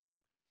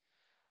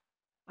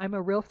 I'm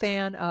a real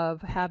fan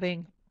of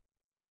having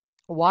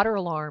water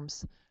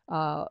alarms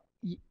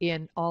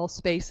in all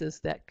spaces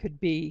that could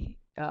be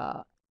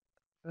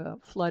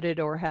flooded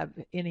or have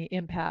any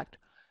impact.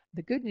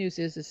 The good news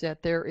is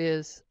that there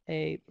is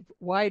a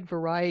wide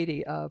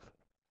variety of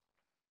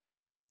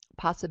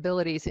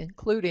possibilities,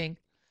 including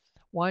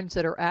ones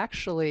that are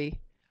actually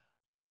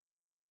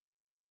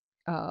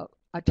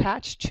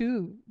attached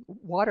to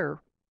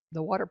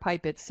the water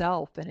pipe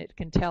itself, and it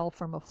can tell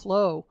from a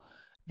flow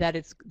that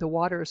the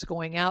water is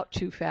going out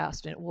too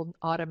fast, and it will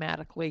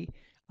automatically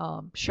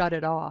shut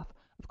it off.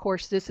 Of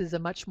course, this is a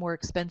much more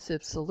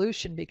expensive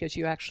solution because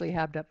you actually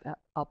have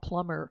a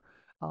plumber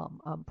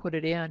put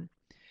it in.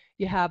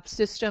 You have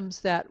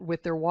systems that,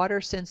 with their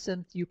water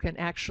systems, you can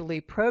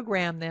actually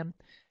program them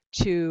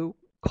to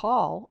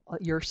call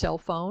your cell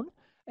phone,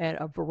 and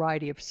a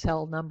variety of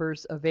cell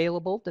numbers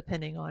available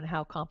depending on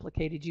how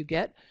complicated you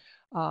get.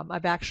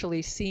 I've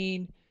actually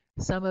seen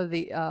some of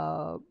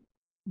the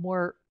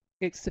more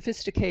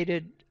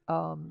sophisticated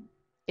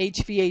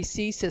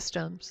HVAC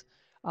systems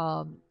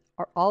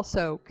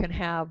also can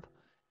have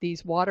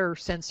these water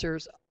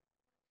sensors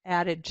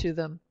added to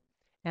them,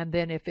 and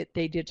then if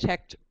they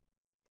detect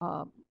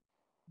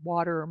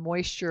water or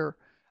moisture,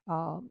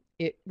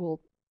 it will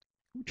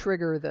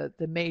trigger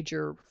the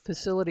major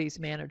facilities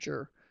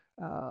manager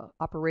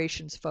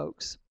operations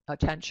folks'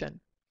 attention.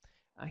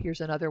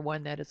 Here's another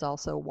one that is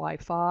also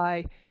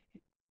Wi-Fi,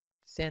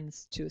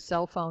 sends to a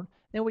cell phone.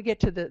 Then we get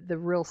to the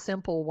real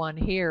simple one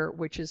here,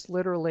 which is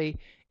literally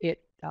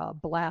it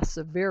blasts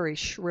a very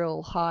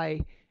shrill,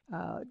 high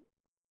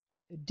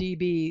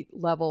dB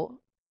level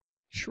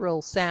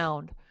shrill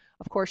sound.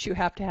 Of course, you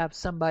have to have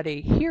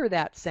somebody hear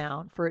that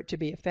sound for it to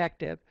be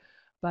effective,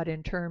 but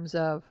in terms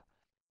of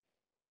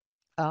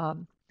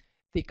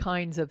the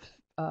kinds of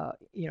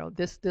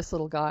this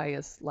little guy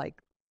is like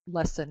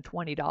less than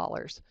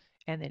 $20,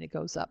 and then it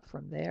goes up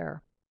from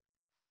there.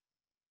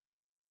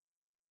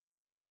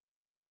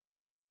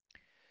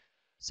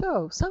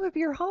 So some of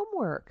your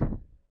homework,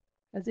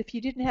 as if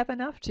you didn't have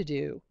enough to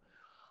do.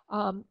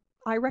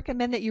 I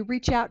recommend that you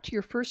reach out to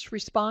your first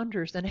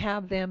responders and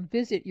have them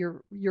visit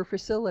your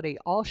facility,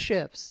 all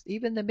shifts,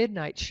 even the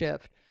midnight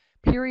shift,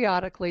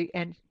 periodically,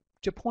 and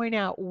to point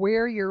out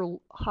where your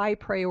high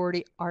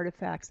priority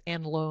artifacts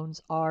and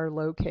loans are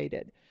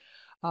located.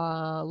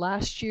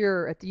 Last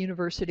year at the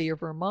University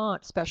of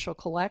Vermont Special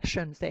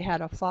Collections, they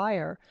had a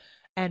fire,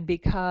 and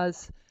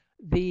because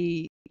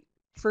the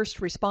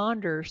first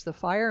responders, the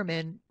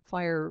firemen,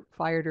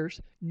 firefighters,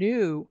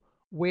 knew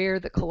where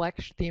the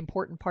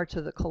important parts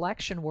of the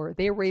collection were,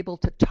 they were able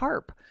to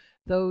tarp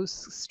those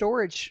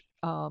storage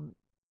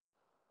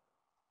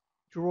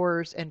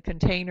drawers and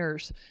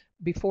containers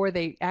before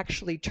they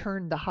actually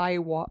turned the high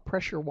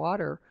pressure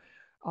water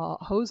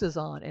hoses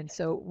on, and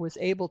so was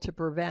able to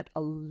prevent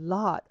a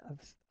lot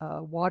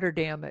of water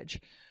damage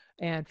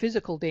and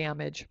physical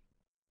damage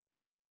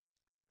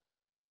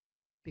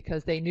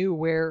because they knew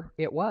where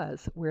it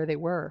was, where they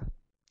were.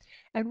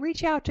 And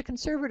reach out to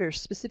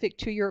conservators specific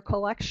to your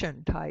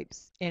collection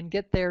types and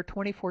get their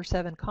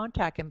 24/7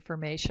 contact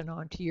information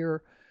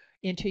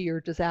into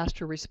your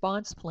disaster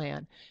response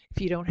plan.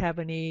 If you don't have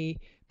any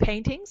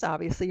paintings,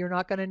 obviously you're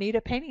not going to need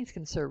a paintings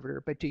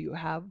conservator, but do you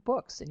have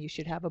books? And you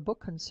should have a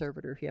book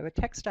conservator. If you have a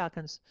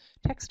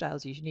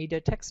textiles, you need a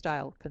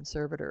textile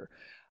conservator,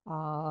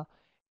 uh,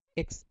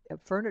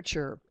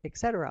 furniture,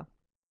 etc.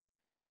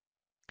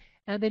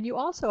 And then you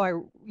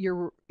also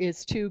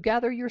is to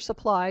gather your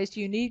supplies.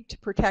 You need to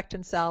protect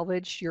and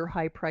salvage your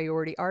high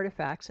priority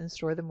artifacts and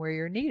store them where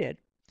you're needed.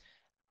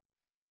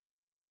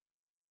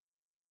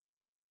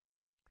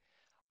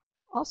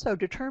 Also,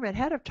 determine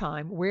ahead of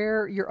time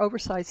where your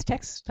oversized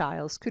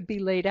textiles could be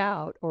laid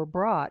out or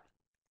brought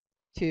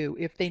to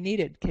if they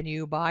needed. Can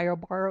you buy or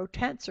borrow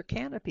tents or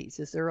canopies?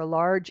 Is there a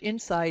large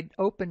inside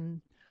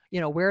open,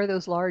 where are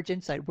those large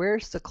inside?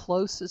 Where's the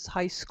closest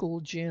high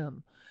school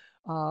gym?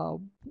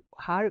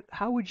 How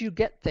would you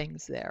get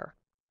things there?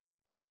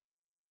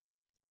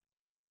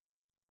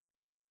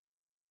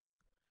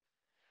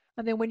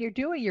 And then when you're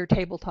doing your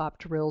tabletop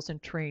drills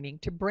and training,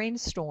 to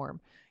brainstorm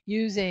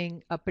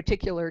using a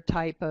particular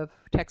type of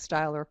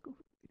textile or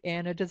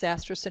in a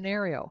disaster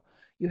scenario.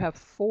 You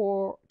have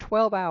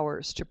 12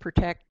 hours to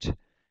protect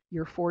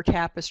your 4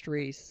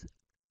 tapestries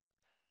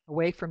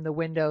away from the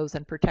windows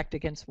and protect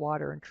against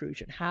water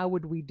intrusion. How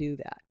would we do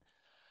that?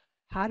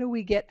 How do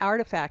we get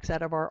artifacts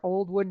out of our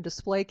old wooden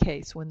display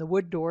case when the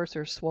wood doors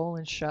are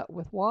swollen shut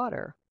with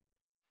water?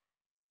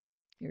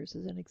 Here's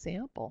an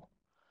example.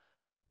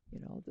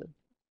 The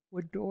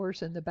wood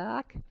doors in the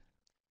back.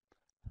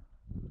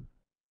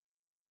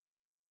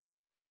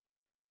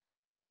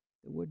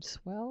 The wood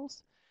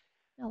swells.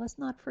 Now let's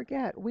not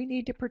forget, we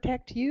need to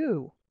protect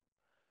you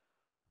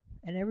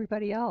and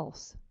everybody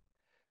else.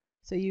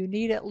 So you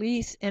need at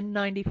least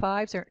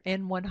N95s or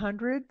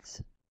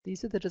N100s.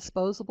 These are the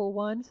disposable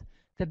ones.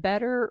 The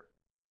better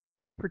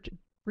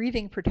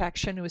breathing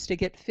protection was to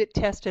get fit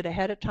tested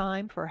ahead of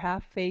time for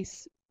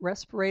half-face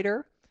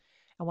respirator.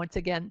 And once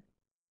again,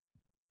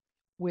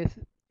 with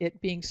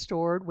it being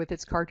stored with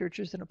its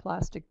cartridges in a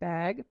plastic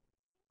bag.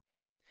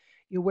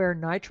 You wear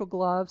nitrile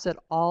gloves at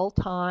all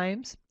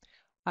times.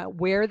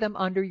 Wear them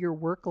under your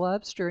work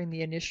gloves during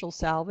the initial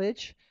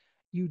salvage.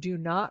 You do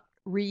not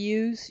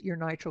reuse your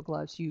nitrile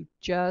gloves. You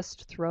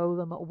just throw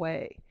them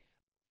away.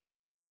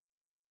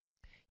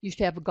 You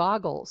should have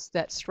goggles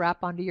that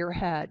strap onto your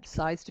head,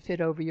 size to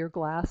fit over your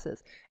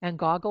glasses. And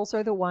goggles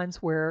are the ones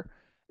where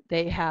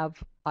they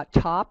have a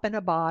top and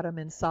a bottom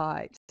and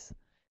sides.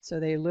 So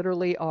they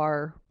literally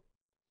are,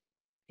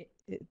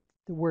 the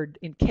word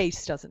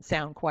encased doesn't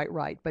sound quite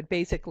right, but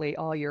basically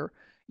all your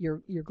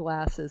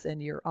glasses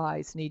and your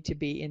eyes need to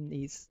be in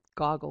these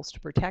goggles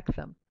to protect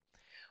them.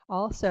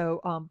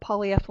 Also,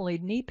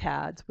 polyethylene knee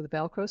pads with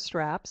Velcro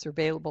straps are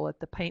available at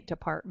the paint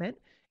department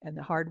and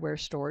the hardware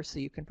stores so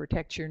you can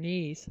protect your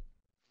knees.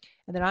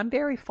 And then I'm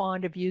very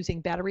fond of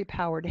using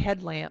battery-powered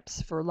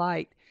headlamps for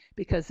light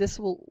because this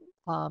will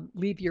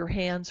leave your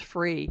hands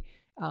free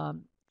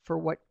for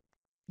what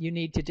you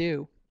need to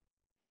do.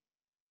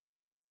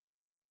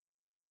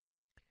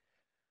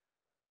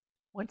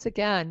 Once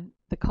again,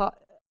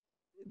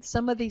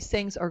 some of these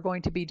things are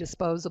going to be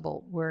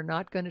disposable. We're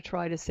not going to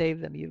try to save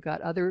them. You've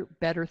got other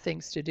better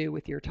things to do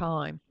with your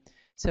time.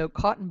 So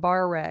cotton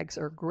bar rags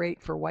are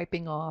great for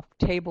wiping off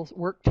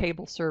work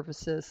table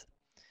surfaces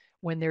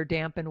when they're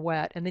damp and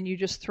wet, and then you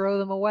just throw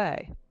them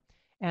away.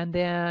 And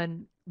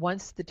then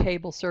once the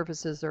table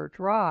surfaces are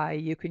dry,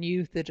 you can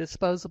use the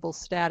disposable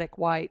static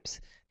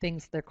wipes,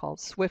 things they're called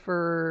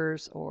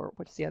Swiffers or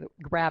what's the other,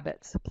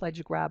 Grabbits,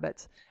 Pledge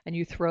Grabbits, and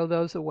you throw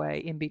those away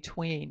in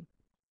between.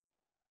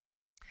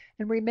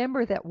 And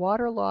remember that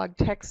waterlogged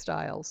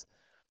textiles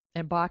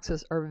and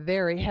boxes are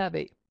very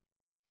heavy.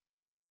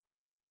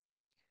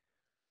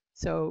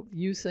 So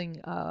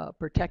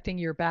protecting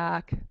your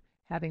back,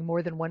 having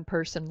more than one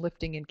person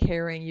lifting and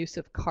carrying, use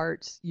of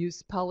carts,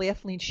 use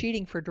polyethylene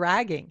sheeting for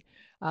dragging.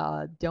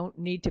 Don't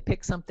need to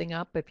pick something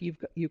up if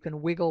you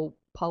can wiggle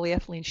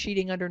polyethylene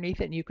sheeting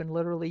underneath it and you can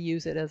literally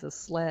use it as a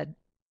sled.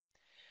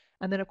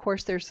 And then of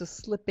course there's the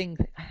slipping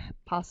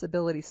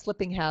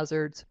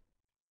hazards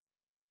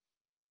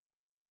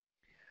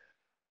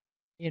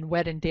in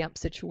wet and damp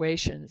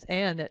situations,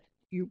 and that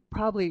you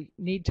probably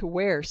need to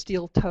wear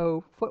steel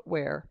toe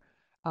footwear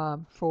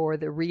for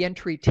the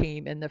reentry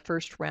team in the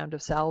first round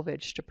of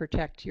salvage to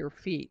protect your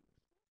feet.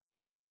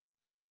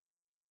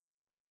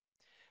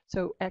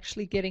 So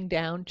actually getting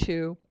down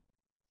to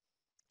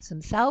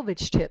some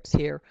salvage tips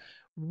here,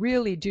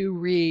 really do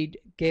read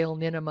Gail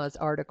Ninema's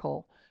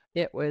article.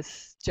 It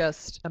was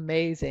just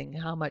amazing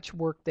how much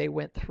work they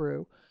went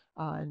through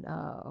on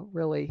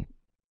really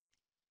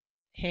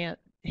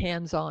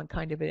hands-on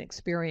kind of an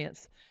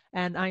experience.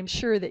 And I'm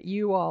sure that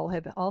you all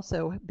have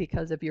also,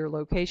 because of your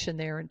location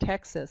there in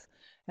Texas,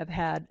 have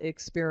had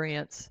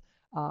experience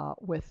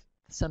with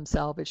some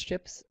salvage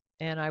tips,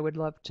 and I would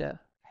love to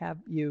have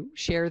you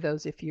share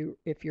those if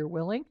you're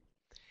willing.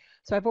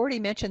 So I've already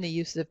mentioned the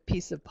use of a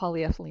piece of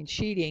polyethylene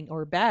sheeting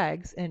or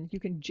bags, and you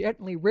can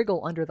gently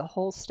wriggle under the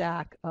whole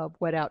stack of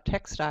wet out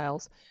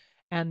textiles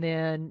and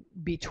then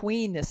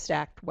between the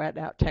stacked wet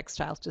out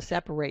textiles to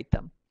separate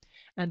them.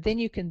 And then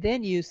you can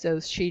then use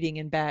those sheeting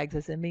and bags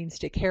as a means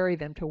to carry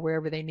them to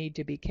wherever they need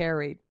to be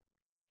carried.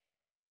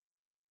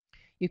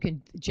 You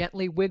can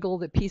gently wiggle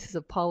the pieces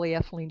of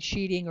polyethylene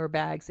sheeting or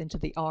bags into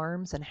the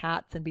arms and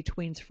hats and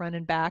between front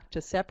and back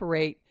to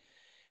separate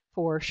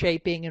for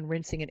shaping and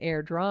rinsing and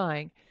air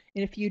drying.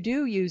 And if you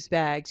do use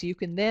bags, you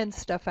can then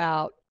stuff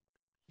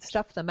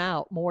them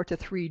out more to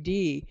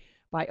 3D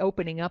by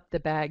opening up the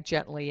bag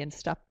gently and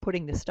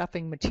putting the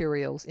stuffing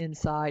materials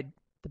inside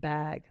the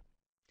bag.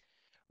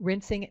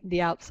 Rinsing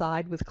the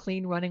outside with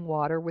clean running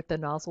water with the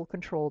nozzle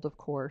controlled, of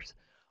course,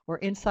 or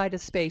inside a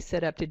space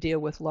set up to deal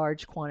with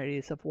large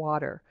quantities of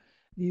water.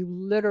 You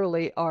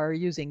literally are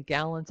using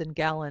gallons and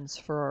gallons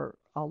for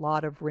a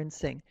lot of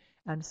rinsing.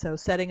 And so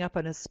setting up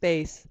in a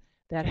space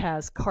that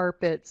has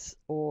carpets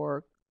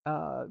or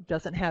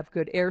doesn't have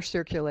good air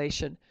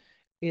circulation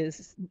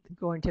is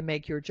going to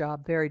make your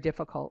job very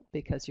difficult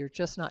because you're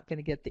just not going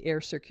to get the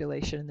air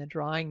circulation and the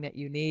drying that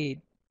you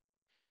need.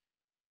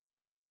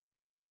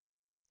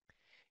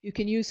 You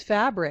can use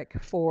fabric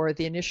for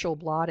the initial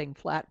blotting,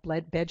 flat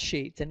bed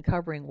sheets and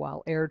covering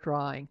while air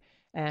drying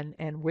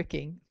and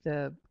wicking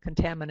the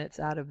contaminants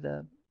out of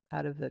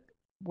the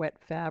wet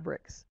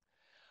fabrics.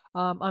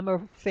 I'm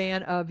a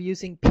fan of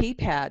using pea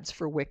pads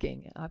for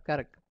wicking. I've got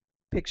a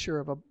picture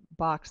of a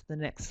box, the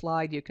next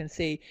slide you can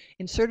see,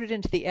 inserted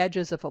into the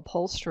edges of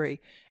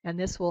upholstery, and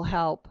this will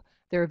help.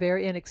 They're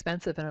very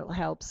inexpensive, and it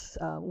helps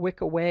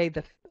wick away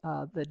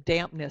the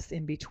dampness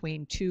in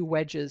between two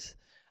wedges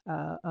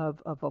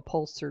of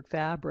upholstered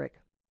fabric.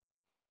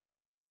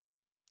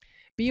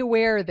 Be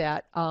aware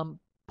that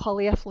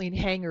polyethylene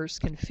hangers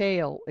can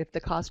fail if the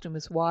costume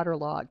is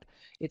waterlogged.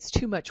 It's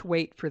too much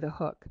weight for the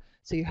hook,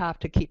 so you have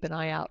to keep an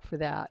eye out for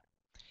that.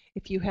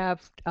 If you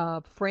have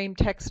framed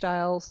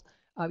textiles,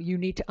 you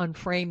need to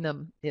unframe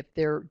them if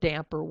they're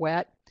damp or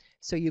wet,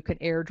 so you can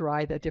air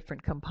dry the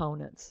different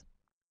components.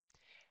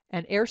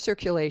 And air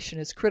circulation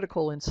is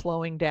critical in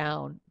slowing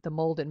down the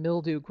mold and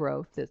mildew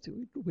growth.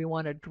 We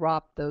want to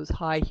drop those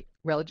high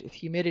relative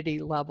humidity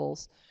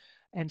levels.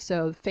 And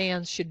so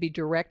fans should be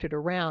directed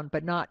around,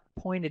 but not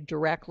pointed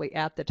directly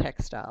at the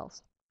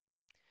textiles.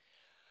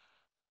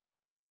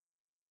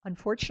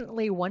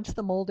 Unfortunately, once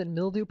the mold and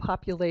mildew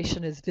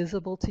population is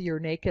visible to your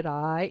naked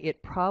eye,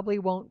 it probably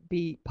won't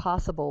be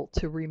possible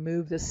to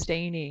remove the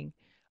staining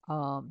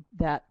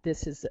that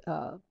this is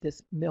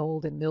this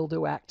mold and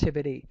mildew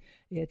activity.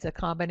 It's a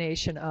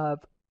combination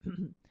of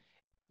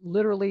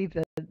literally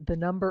the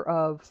number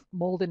of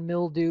mold and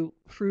mildew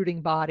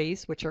fruiting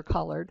bodies, which are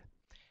colored,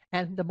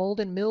 and the mold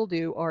and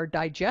mildew are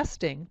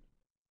digesting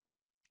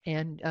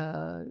and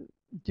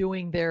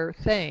doing their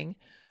thing,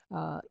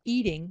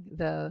 eating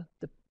the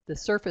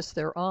surface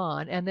they're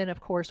on, and then of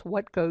course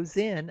what goes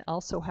in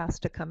also has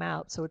to come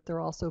out, so they're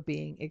also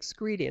being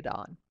excreted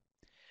on.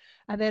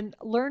 And then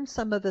learn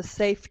some of the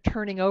safe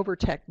turning over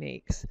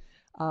techniques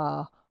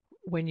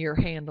when you're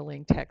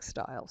handling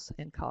textiles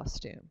and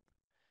costume.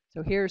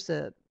 So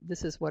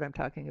this is what I'm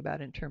talking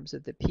about in terms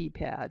of the pea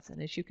pads, and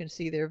as you can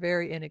see, they're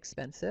very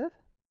inexpensive.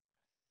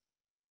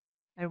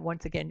 And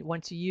once again,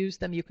 once you use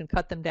them, you can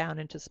cut them down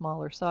into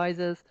smaller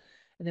sizes,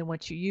 and then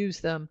once you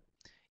use them,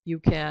 you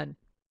can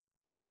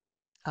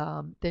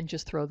then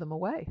just throw them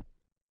away.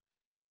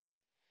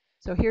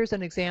 So here's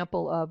an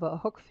example of a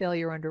hook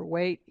failure under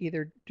weight,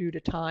 either due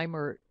to time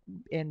or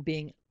in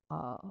being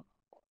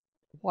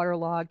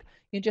waterlogged.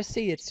 You can just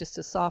see it's just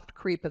a soft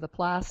creep of the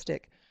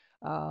plastic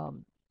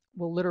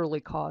will literally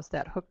cause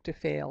that hook to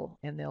fail,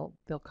 and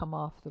they'll come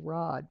off the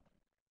rod.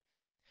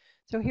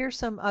 So here's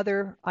some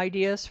other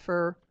ideas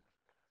for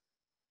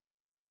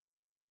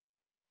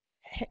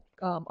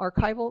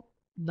archival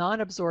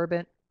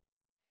non-absorbent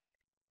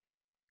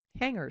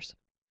hangers.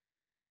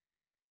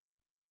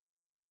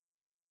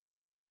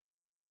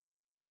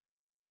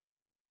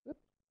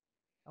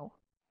 Oh,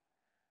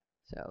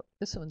 so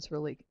this one's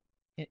really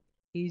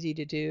easy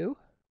to do.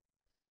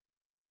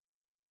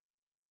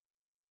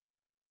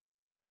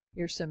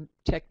 Here's some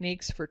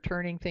techniques for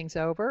turning things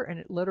over, and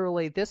it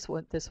literally this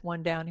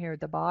one down here at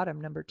the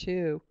bottom, number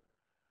 2,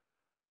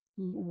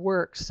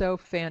 works so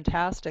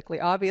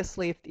fantastically.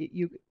 Obviously,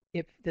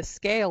 if the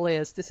scale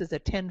is this is a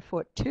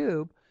 10-foot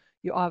tube,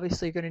 you're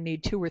obviously going to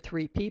need 2 or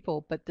 3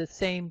 people, but the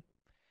same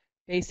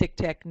basic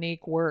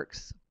technique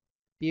works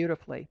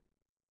beautifully.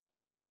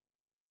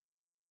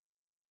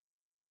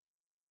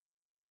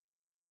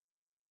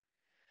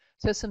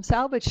 So some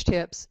salvage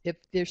tips: if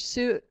their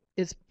suit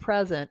is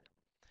present,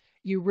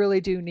 you really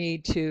do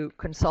need to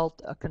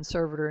consult a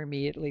conservator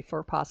immediately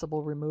for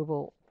possible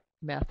removal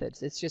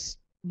methods. It's just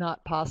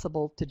not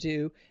possible to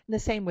do. And the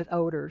same with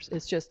odors.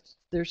 It's just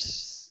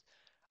there's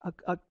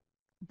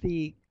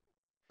the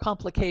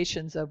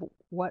complications of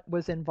what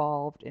was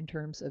involved in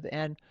terms of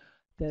and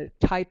the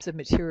types of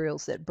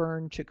materials that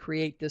burn to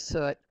create the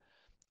soot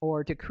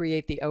or to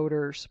create the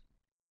odors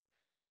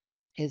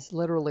is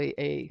literally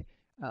a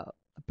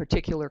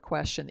particular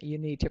question that you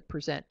need to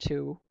present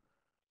to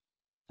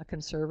a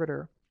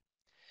conservator.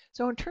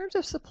 So in terms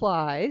of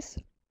supplies,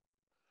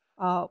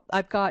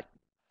 I've got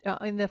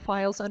in the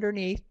files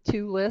underneath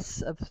 2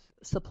 lists of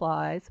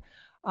supplies.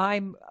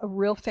 I'm a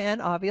real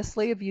fan,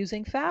 obviously, of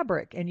using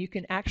fabric, and you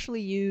can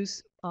actually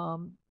use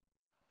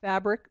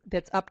fabric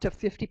that's up to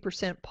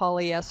 50%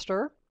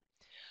 polyester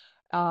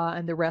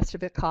and the rest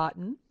of it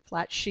cotton,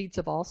 flat sheets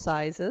of all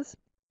sizes.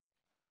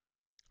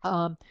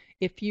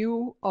 If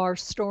you are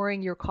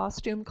storing your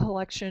costume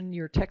collection,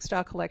 your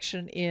textile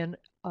collection in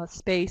a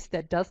space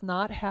that does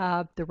not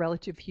have the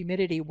relative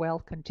humidity well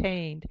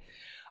contained,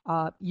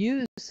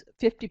 use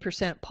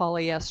 50%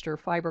 polyester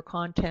fiber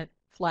content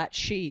flat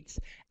sheets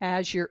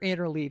as your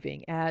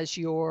interleaving, as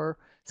your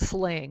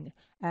sling,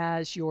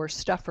 as your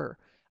stuffer,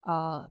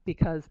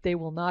 because they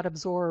will not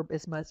absorb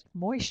as much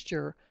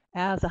moisture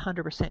as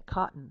 100%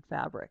 cotton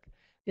fabric.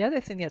 The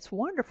other thing that's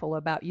wonderful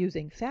about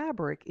using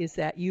fabric is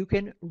that you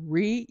can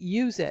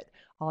reuse it.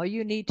 All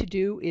you need to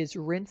do is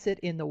rinse it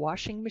in the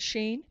washing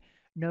machine,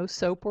 no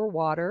soap or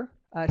water,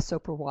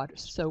 soap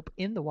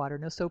in the water,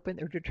 no soap or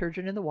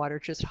detergent in the water,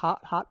 just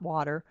hot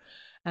water,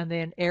 and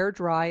then air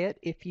dry it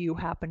if you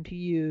happen to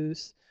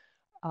use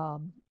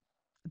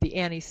the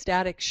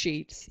anti-static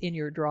sheets in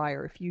your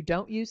dryer. If you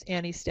don't use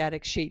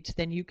anti-static sheets,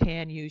 then you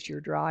can use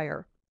your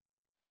dryer.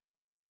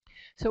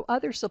 So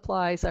other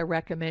supplies I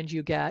recommend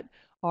you get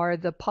are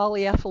the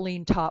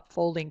polyethylene top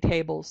folding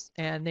tables,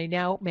 and they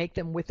now make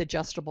them with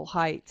adjustable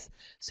heights,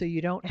 so you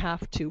don't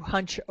have to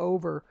hunch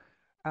over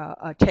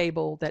a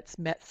table that's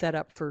set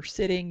up for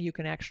sitting. You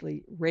can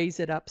actually raise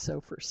it up,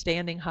 so for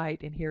standing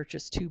height, and here are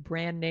just 2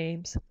 brand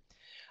names.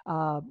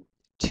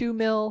 2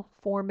 mil,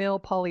 4 mil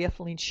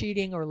polyethylene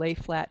sheeting or lay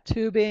flat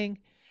tubing,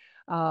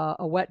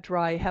 a wet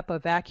dry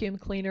HEPA vacuum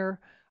cleaner.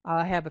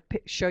 I have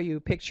show you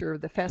a picture of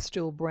the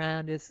Festool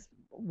brand, is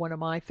one of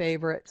my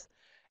favorites.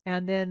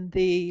 And then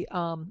a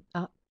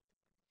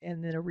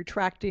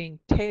retracting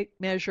tape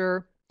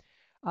measure,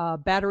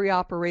 battery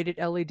operated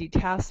LED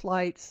task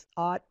lights.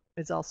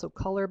 Is also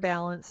color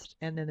balanced,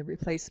 and then the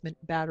replacement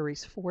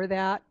batteries for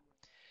that.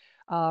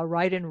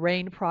 Ride and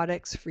Rain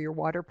products for your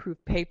waterproof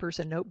papers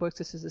and notebooks.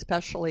 This is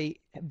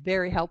especially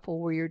very helpful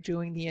where you're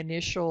doing the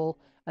initial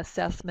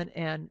assessment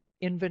and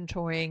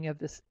inventorying of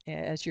this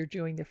as you're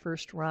doing the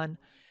first run.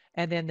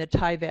 And then the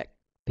Tyvek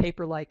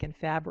paper-like and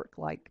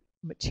fabric-like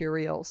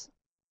materials.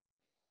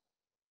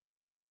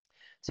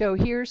 So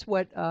here's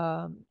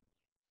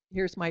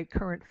here's my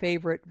current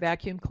favorite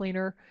vacuum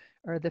cleaner,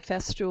 or the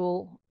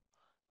Festool.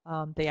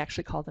 They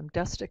actually call them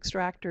dust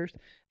extractors.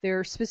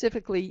 They're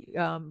specifically,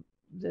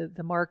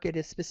 the market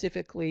is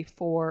specifically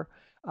for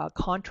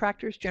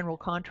contractors, general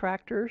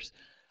contractors.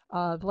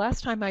 The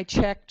last time I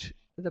checked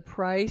the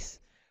price,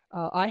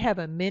 I have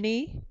a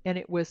mini, and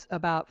it was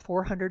about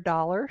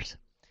 $400.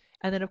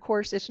 And then, of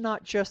course, it's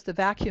not just the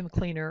vacuum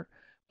cleaner,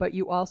 but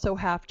you also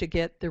have to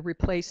get the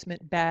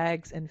replacement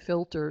bags and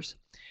filters.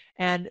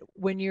 And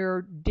when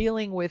you're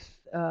dealing with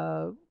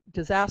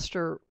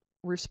disaster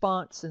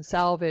response and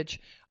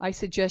salvage, I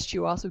suggest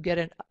you also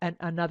get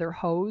another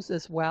hose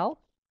as well.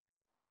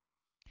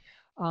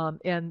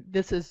 And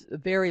this is a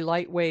very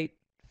lightweight,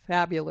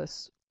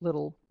 fabulous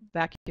little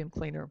vacuum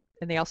cleaner.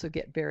 And they also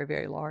get very,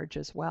 very large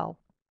as well.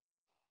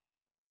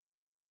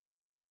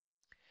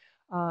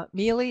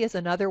 Miele is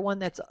another one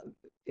that's,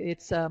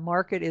 its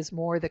market is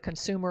more the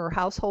consumer or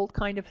household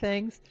kind of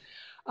things.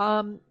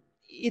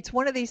 It's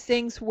one of these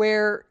things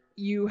where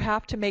you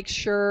have to make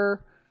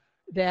sure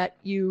that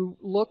you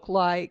look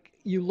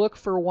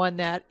for one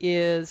that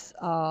is,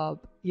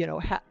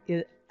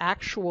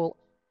 actual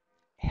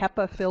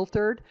HEPA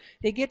filtered.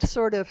 They get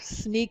sort of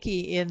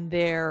sneaky in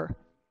their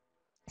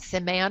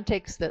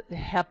semantics, that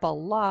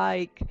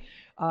HEPA-like,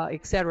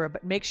 etc.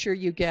 But make sure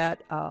you get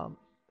a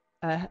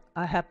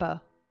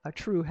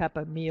true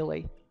HEPA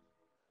Miele.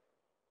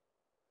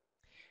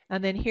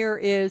 And then here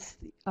is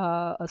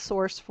a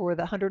source for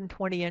the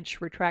 120-inch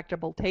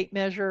retractable tape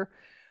measure.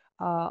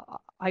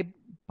 I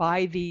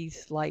buy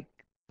these like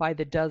by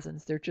the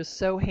dozens. They're just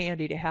so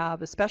handy to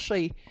have,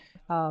 especially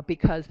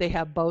because they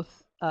have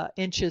both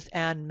inches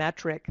and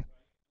metric,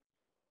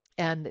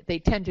 and they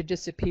tend to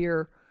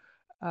disappear.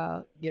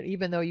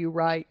 Even though you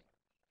write,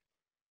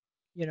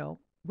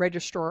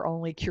 registrar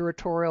only,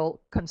 curatorial,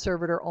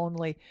 conservator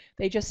only,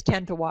 they just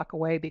tend to walk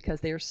away because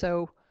they're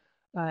so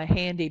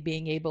handy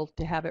being able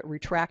to have it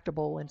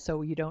retractable, and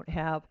so you don't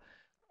have,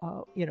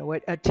 a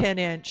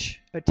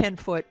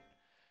 10-foot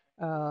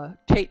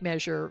tape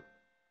measure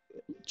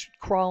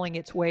crawling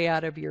its way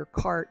out of your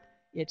cart.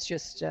 It's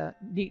just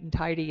neat and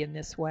tidy in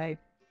this way.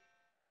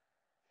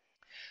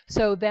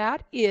 So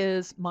that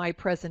is my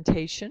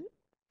presentation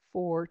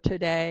for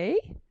today.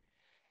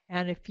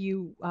 And if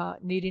you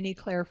need any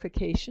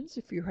clarifications,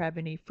 if you have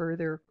any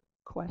further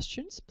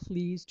questions,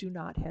 please do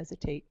not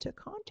hesitate to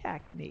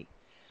contact me.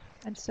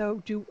 And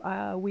so do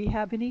we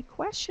have any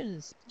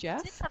questions, I did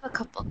Jess? have a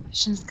couple of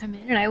questions come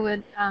in, and I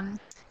would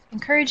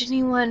encourage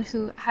anyone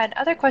who had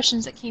other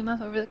questions that came up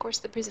over the course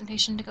of the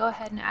presentation to go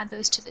ahead and add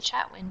those to the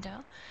chat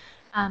window.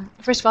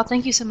 First of all,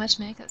 thank you so much,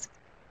 Meg. That's a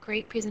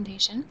great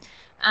presentation.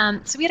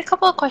 So we had a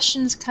couple of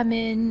questions come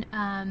in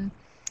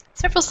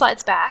several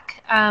slides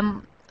back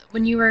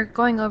when you were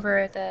going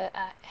over the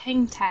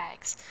hang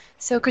tags.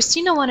 So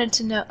Katrina, wanted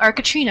to know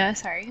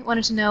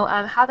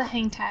how the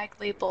hang tag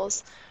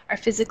labels are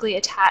physically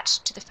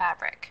attached to the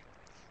fabric.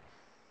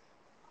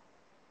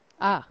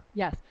 Ah,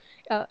 yes.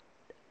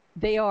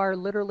 They are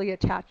literally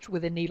attached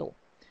with a needle.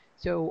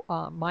 So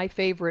my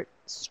favorite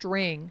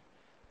string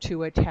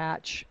to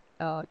attach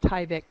a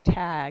Tyvek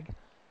tag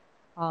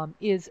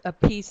is a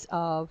piece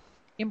of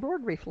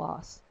embroidery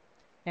floss.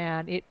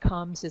 And it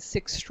comes as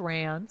 6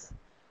 strands,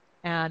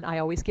 and I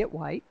always get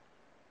white.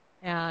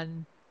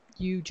 And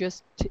you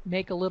just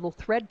make a little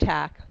thread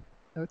tack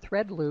or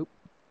thread loop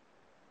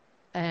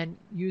and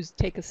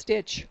take a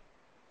stitch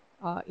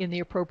in the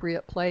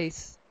appropriate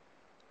place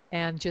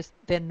and just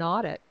then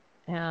knot it.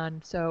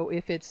 And so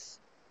if it's,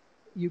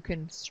 you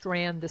can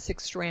strand the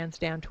 6 strands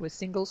down to a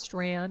single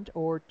strand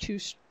or two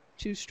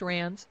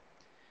strands,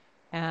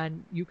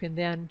 and you can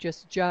then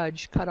just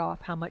cut off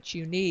how much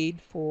you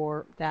need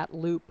for that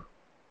loop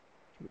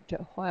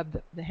to have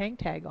the hang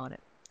tag on it.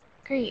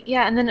 Great,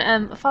 yeah, and then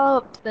a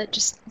follow-up that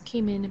just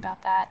came in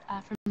about that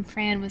from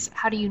Fran was,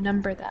 how do you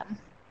number them?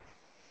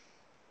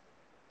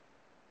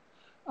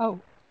 Oh,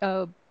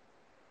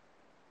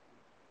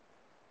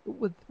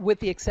 with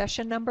the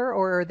accession number,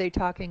 or are they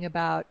talking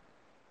about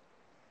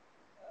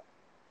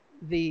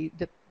the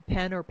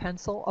pen or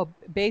pencil? Oh,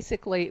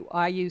 basically,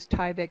 I use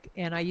Tyvek,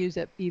 and I use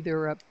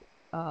either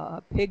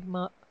a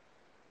Pigma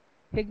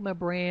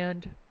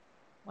brand,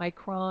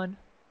 Micron.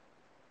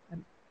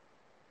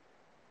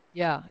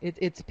 Yeah,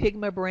 it's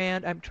Pigma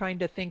brand. I'm trying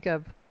to think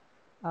of.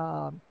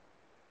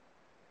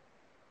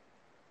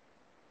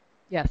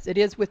 Yes, it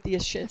is with the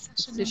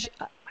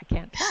I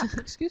can't talk.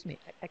 Excuse me.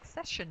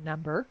 Accession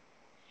number.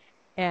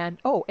 And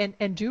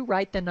and do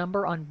write the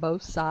number on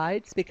both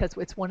sides, because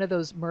it's one of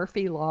those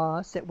Murphy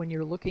laws that when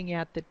you're looking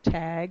at the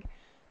tag,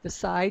 the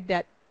side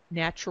that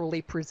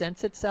naturally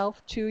presents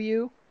itself to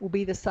you will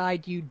be the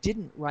side you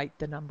didn't write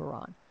the number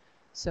on.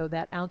 So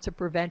that ounce of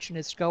prevention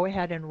is go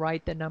ahead and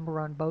write the number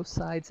on both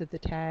sides of the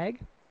tag.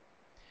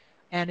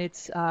 And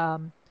it's, I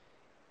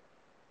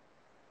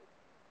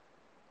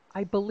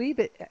believe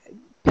it,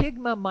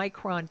 Pigma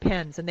Micron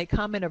pens, and they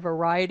come in a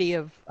variety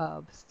of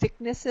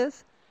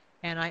thicknesses,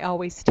 and I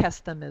always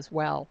test them as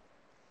well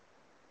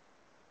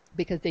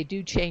because they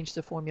do change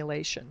the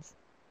formulations.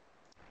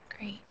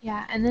 Great,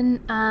 yeah, and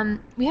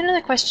then we had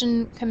another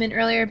question come in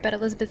earlier, but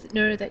Elizabeth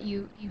noted that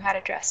you had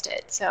addressed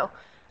it, so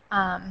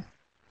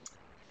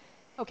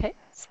okay.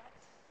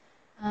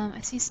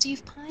 I see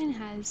Steve Pine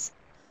has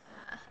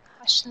a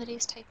question that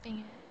he's typing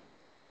in.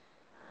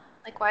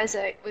 Likewise,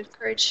 I would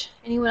encourage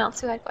anyone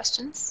else who had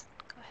questions,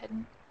 go ahead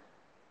and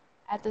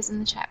add those in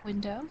the chat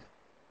window.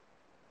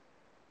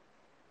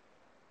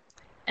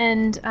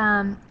 And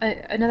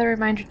another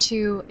reminder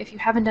too, if you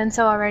haven't done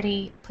so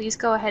already, please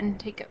go ahead and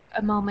take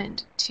a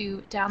moment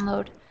to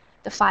download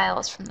the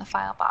files from the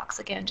file box.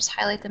 Again, just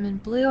highlight them in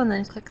blue and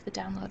then click the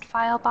download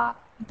file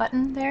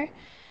button there.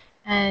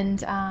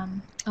 And I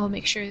will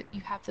make sure that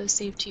you have those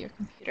saved to your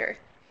computer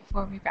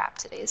before we wrap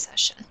today's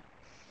session.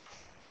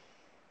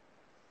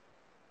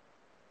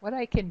 What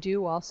I can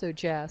do also,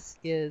 Jess,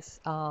 is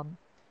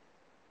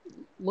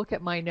look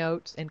at my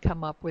notes and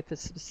come up with a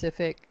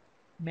specific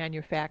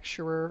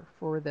manufacturer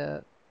for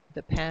the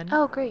pen.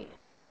 Oh, great.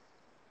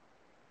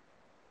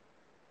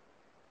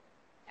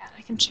 Yeah,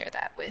 I can share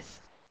that with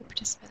the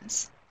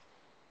participants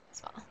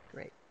as well.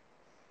 Great.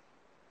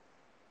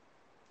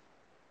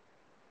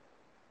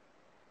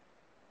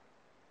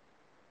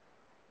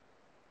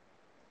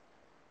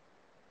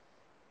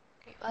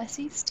 Great. Well, I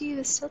see Steve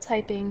is still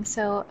typing,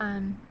 so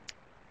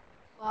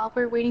while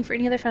we're waiting for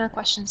any other final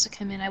questions to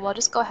come in, I will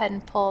just go ahead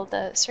and pull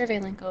the survey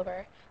link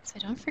over so I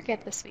don't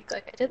forget this week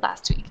like I did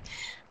last week.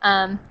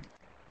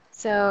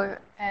 So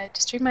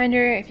just a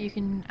reminder, if you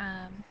can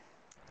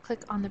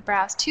click on the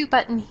Browse To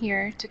button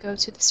here to go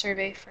to the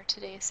survey for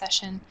today's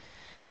session,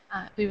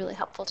 it'd be really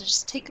helpful to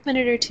just take a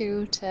minute or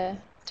two to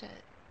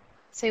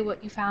say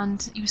what you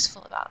found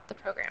useful about the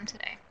program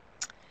today.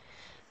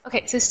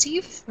 Okay, so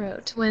Steve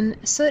wrote,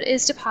 when soot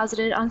is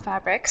deposited on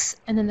fabrics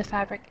and then the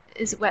fabric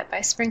is wet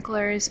by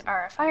sprinklers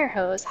or a fire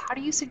hose, how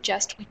do you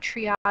suggest we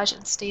triage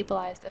and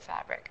stabilize the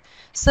fabric?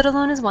 Soot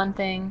alone is one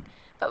thing,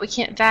 but we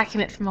can't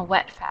vacuum it from a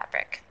wet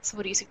fabric. So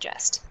what do you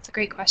suggest? It's a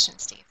great question,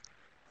 Steve.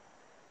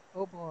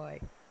 Oh boy.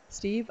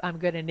 Steve, I'm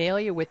going to nail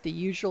you with the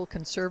usual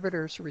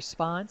conservator's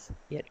response.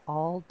 It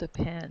all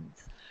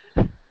depends.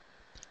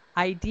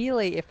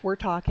 Ideally, if we're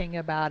talking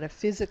about a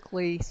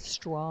physically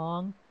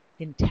strong,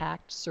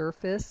 intact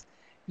surface,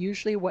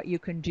 usually what you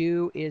can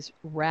do is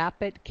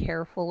wrap it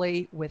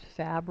carefully with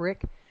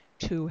fabric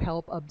to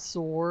help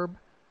absorb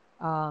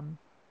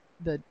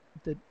the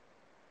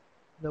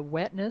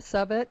wetness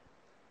of it.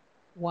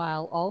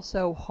 while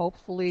also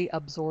hopefully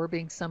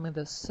absorbing some of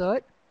the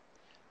soot.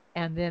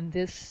 And then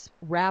this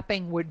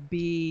wrapping would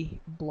be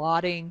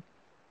blotting,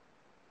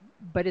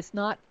 but it's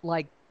not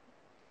like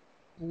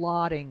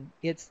blotting.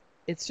 It's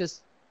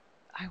just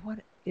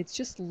it's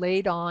just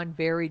laid on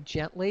very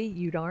gently.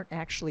 You aren't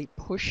actually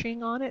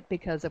pushing on it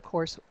because of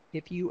course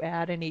if you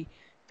add any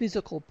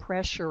physical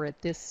pressure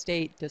at this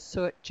state, the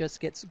soot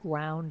just gets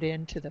ground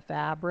into the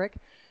fabric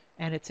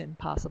and it's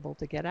impossible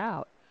to get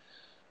out.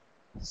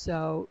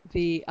 So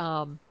the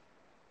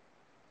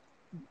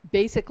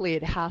basically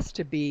it has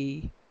to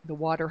be, the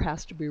water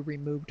has to be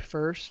removed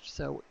first.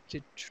 So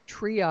to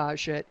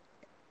triage it,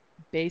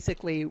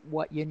 basically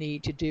what you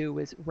need to do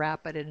is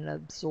wrap it in an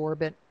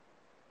absorbent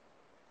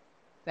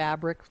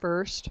fabric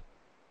first,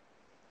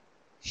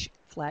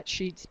 flat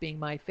sheets being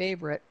my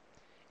favorite.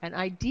 And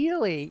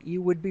ideally,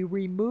 you would be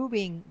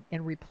removing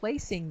and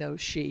replacing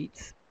those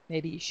sheets.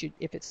 Maybe you should,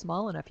 if it's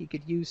small enough, you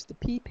could use the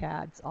pea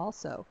pads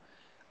also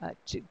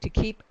to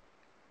keep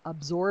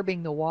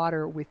absorbing the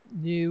water with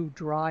new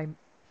dry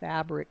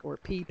fabric or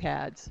pea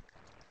pads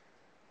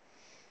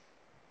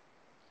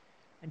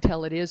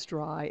until it is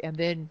dry, and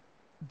then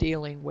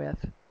dealing with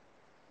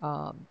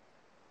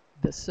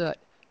the soot.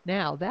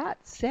 Now, that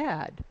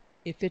said,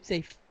 if it's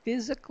a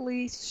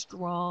physically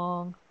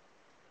strong,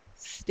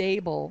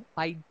 stable,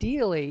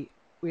 ideally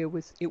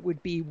it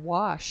would be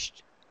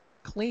washed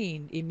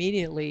clean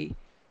immediately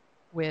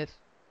with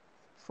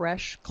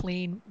fresh,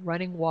 clean,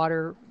 running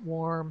water,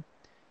 warm,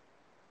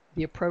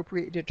 the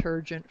appropriate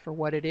detergent for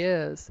what it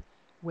is,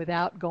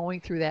 without going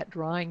through that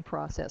drying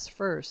process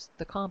first.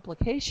 The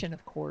complication,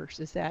 of course,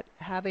 is that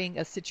having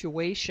a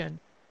situation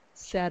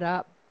set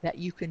up that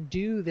you can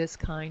do this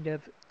kind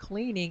of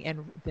cleaning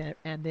and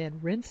then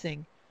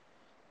rinsing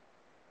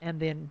and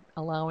then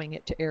allowing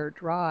it to air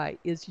dry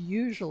is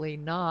usually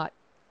not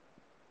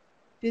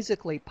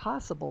physically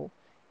possible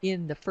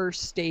in the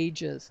first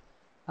stages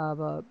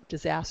of a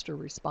disaster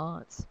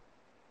response.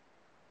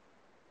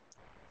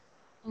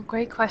 Well,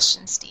 great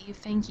question, Steve.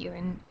 Thank you,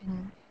 and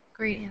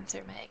great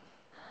answer, Meg.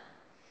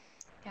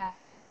 Yeah,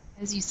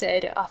 as you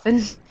said, often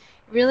it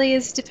really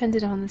is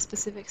dependent on the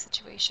specific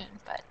situation,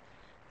 but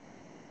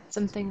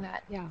something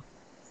that, Yeah.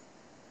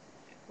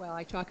 Well,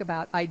 I talk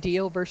about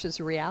ideal versus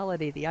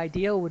reality. The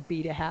ideal would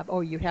be to have,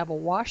 you have a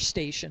wash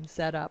station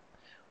set up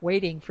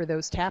waiting for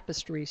those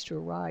tapestries to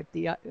arrive.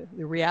 The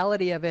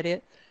reality of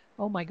it,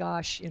 oh my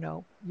gosh,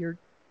 you're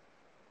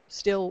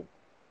still,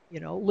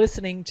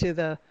 listening to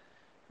the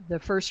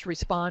first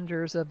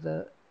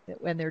responders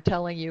when they're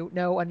telling you,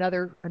 no,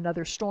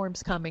 another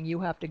storm's coming,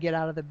 you have to get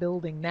out of the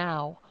building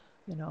now.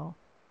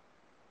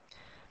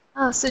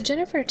 Oh, so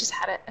Jennifer just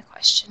had a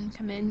question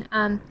come in.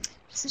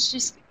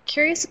 She's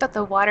curious about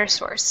the water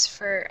source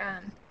for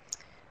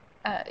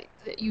that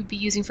you'd be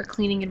using for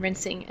cleaning and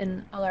rinsing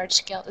in a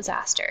large-scale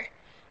disaster.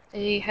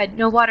 They had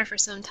no water for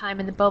some time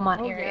in the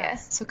Beaumont Oh, area,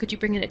 yes. so could you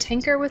bring in a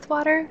tanker with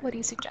water? What do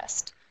you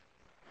suggest?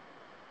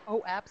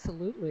 Oh,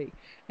 absolutely.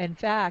 In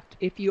fact,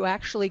 if you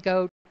actually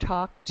go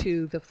talk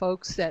to the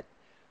folks that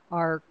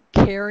are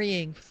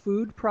carrying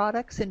food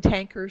products in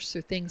tankers,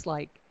 so things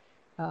like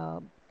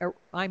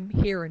I'm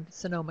here in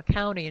Sonoma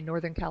County in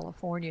Northern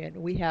California, and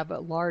we have a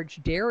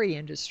large dairy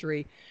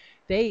industry.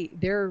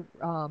 Their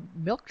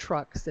milk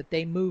trucks that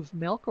they move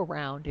milk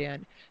around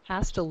in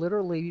has to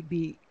literally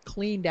be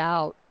cleaned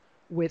out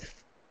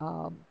with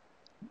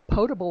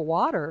potable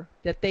water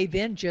that they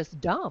then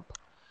just dump.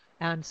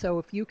 And so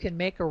if you can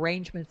make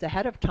arrangements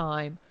ahead of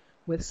time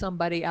with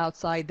somebody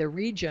outside the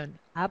region,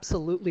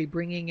 absolutely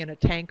bringing in a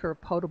tanker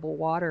of potable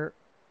water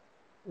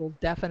will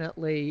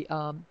definitely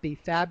be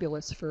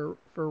fabulous for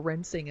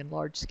rinsing in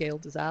large-scale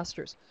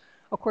disasters.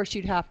 Of course,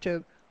 you'd have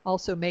to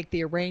also make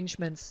the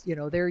arrangements.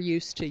 They're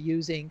used to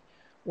using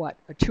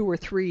a 2 or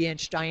 3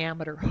 inch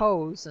diameter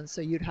hose, and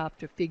so you'd have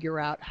to figure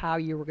out how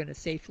you were going to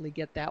safely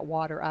get that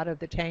water out of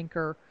the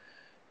tanker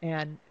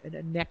and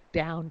neck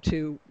down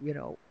to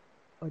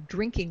a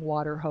drinking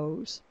water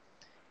hose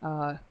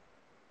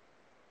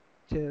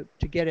to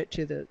get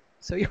it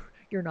so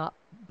you're not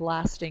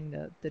blasting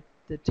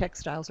the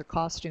textiles or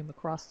costume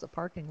across the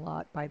parking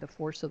lot by the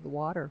force of the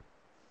water.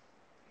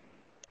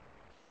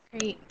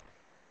 Great.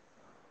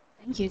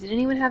 Thank you. Did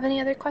anyone have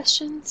any other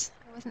questions?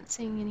 I wasn't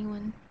seeing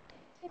anyone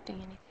typing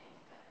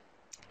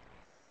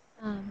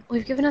anything.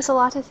 We've given us a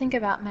lot to think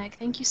about, Meg.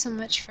 Thank you so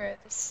much for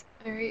this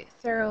very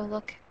thorough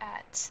look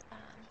at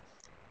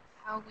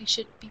how we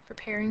should be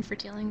preparing for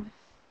dealing with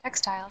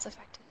textiles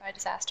affected by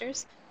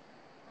disasters.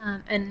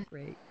 And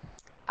Great.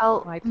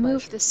 I'll My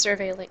move pleasure. the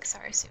survey link,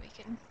 sorry, so we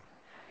can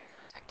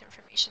contact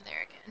information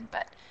there again.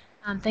 But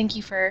thank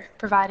you for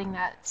providing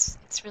that.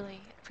 It's really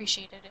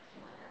appreciated if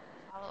you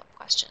have follow-up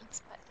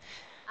questions. But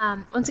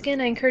once again,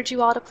 I encourage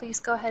you all to please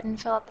go ahead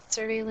and fill out the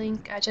survey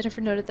link.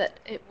 Jennifer noted that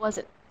it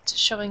wasn't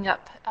showing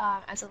up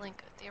as a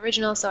link with the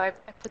original, so I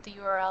put the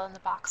URL in the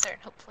box there,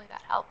 and hopefully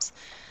that helps.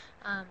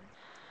 But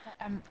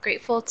I'm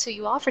grateful to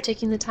you all for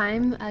taking the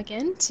time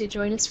again to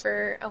join us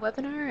for a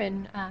webinar,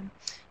 and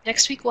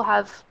next week we'll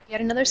have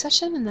yet another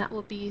session, and that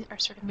will be our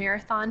sort of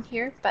marathon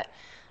here. But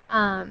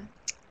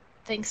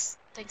Thanks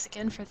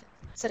again for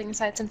setting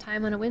aside some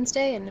time on a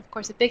Wednesday, and of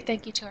course a big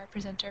thank you to our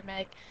presenter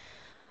Meg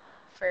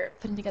for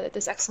putting together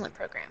this excellent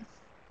program.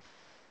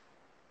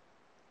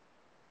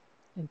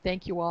 And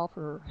thank you all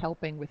for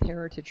helping with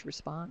Heritage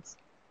Response.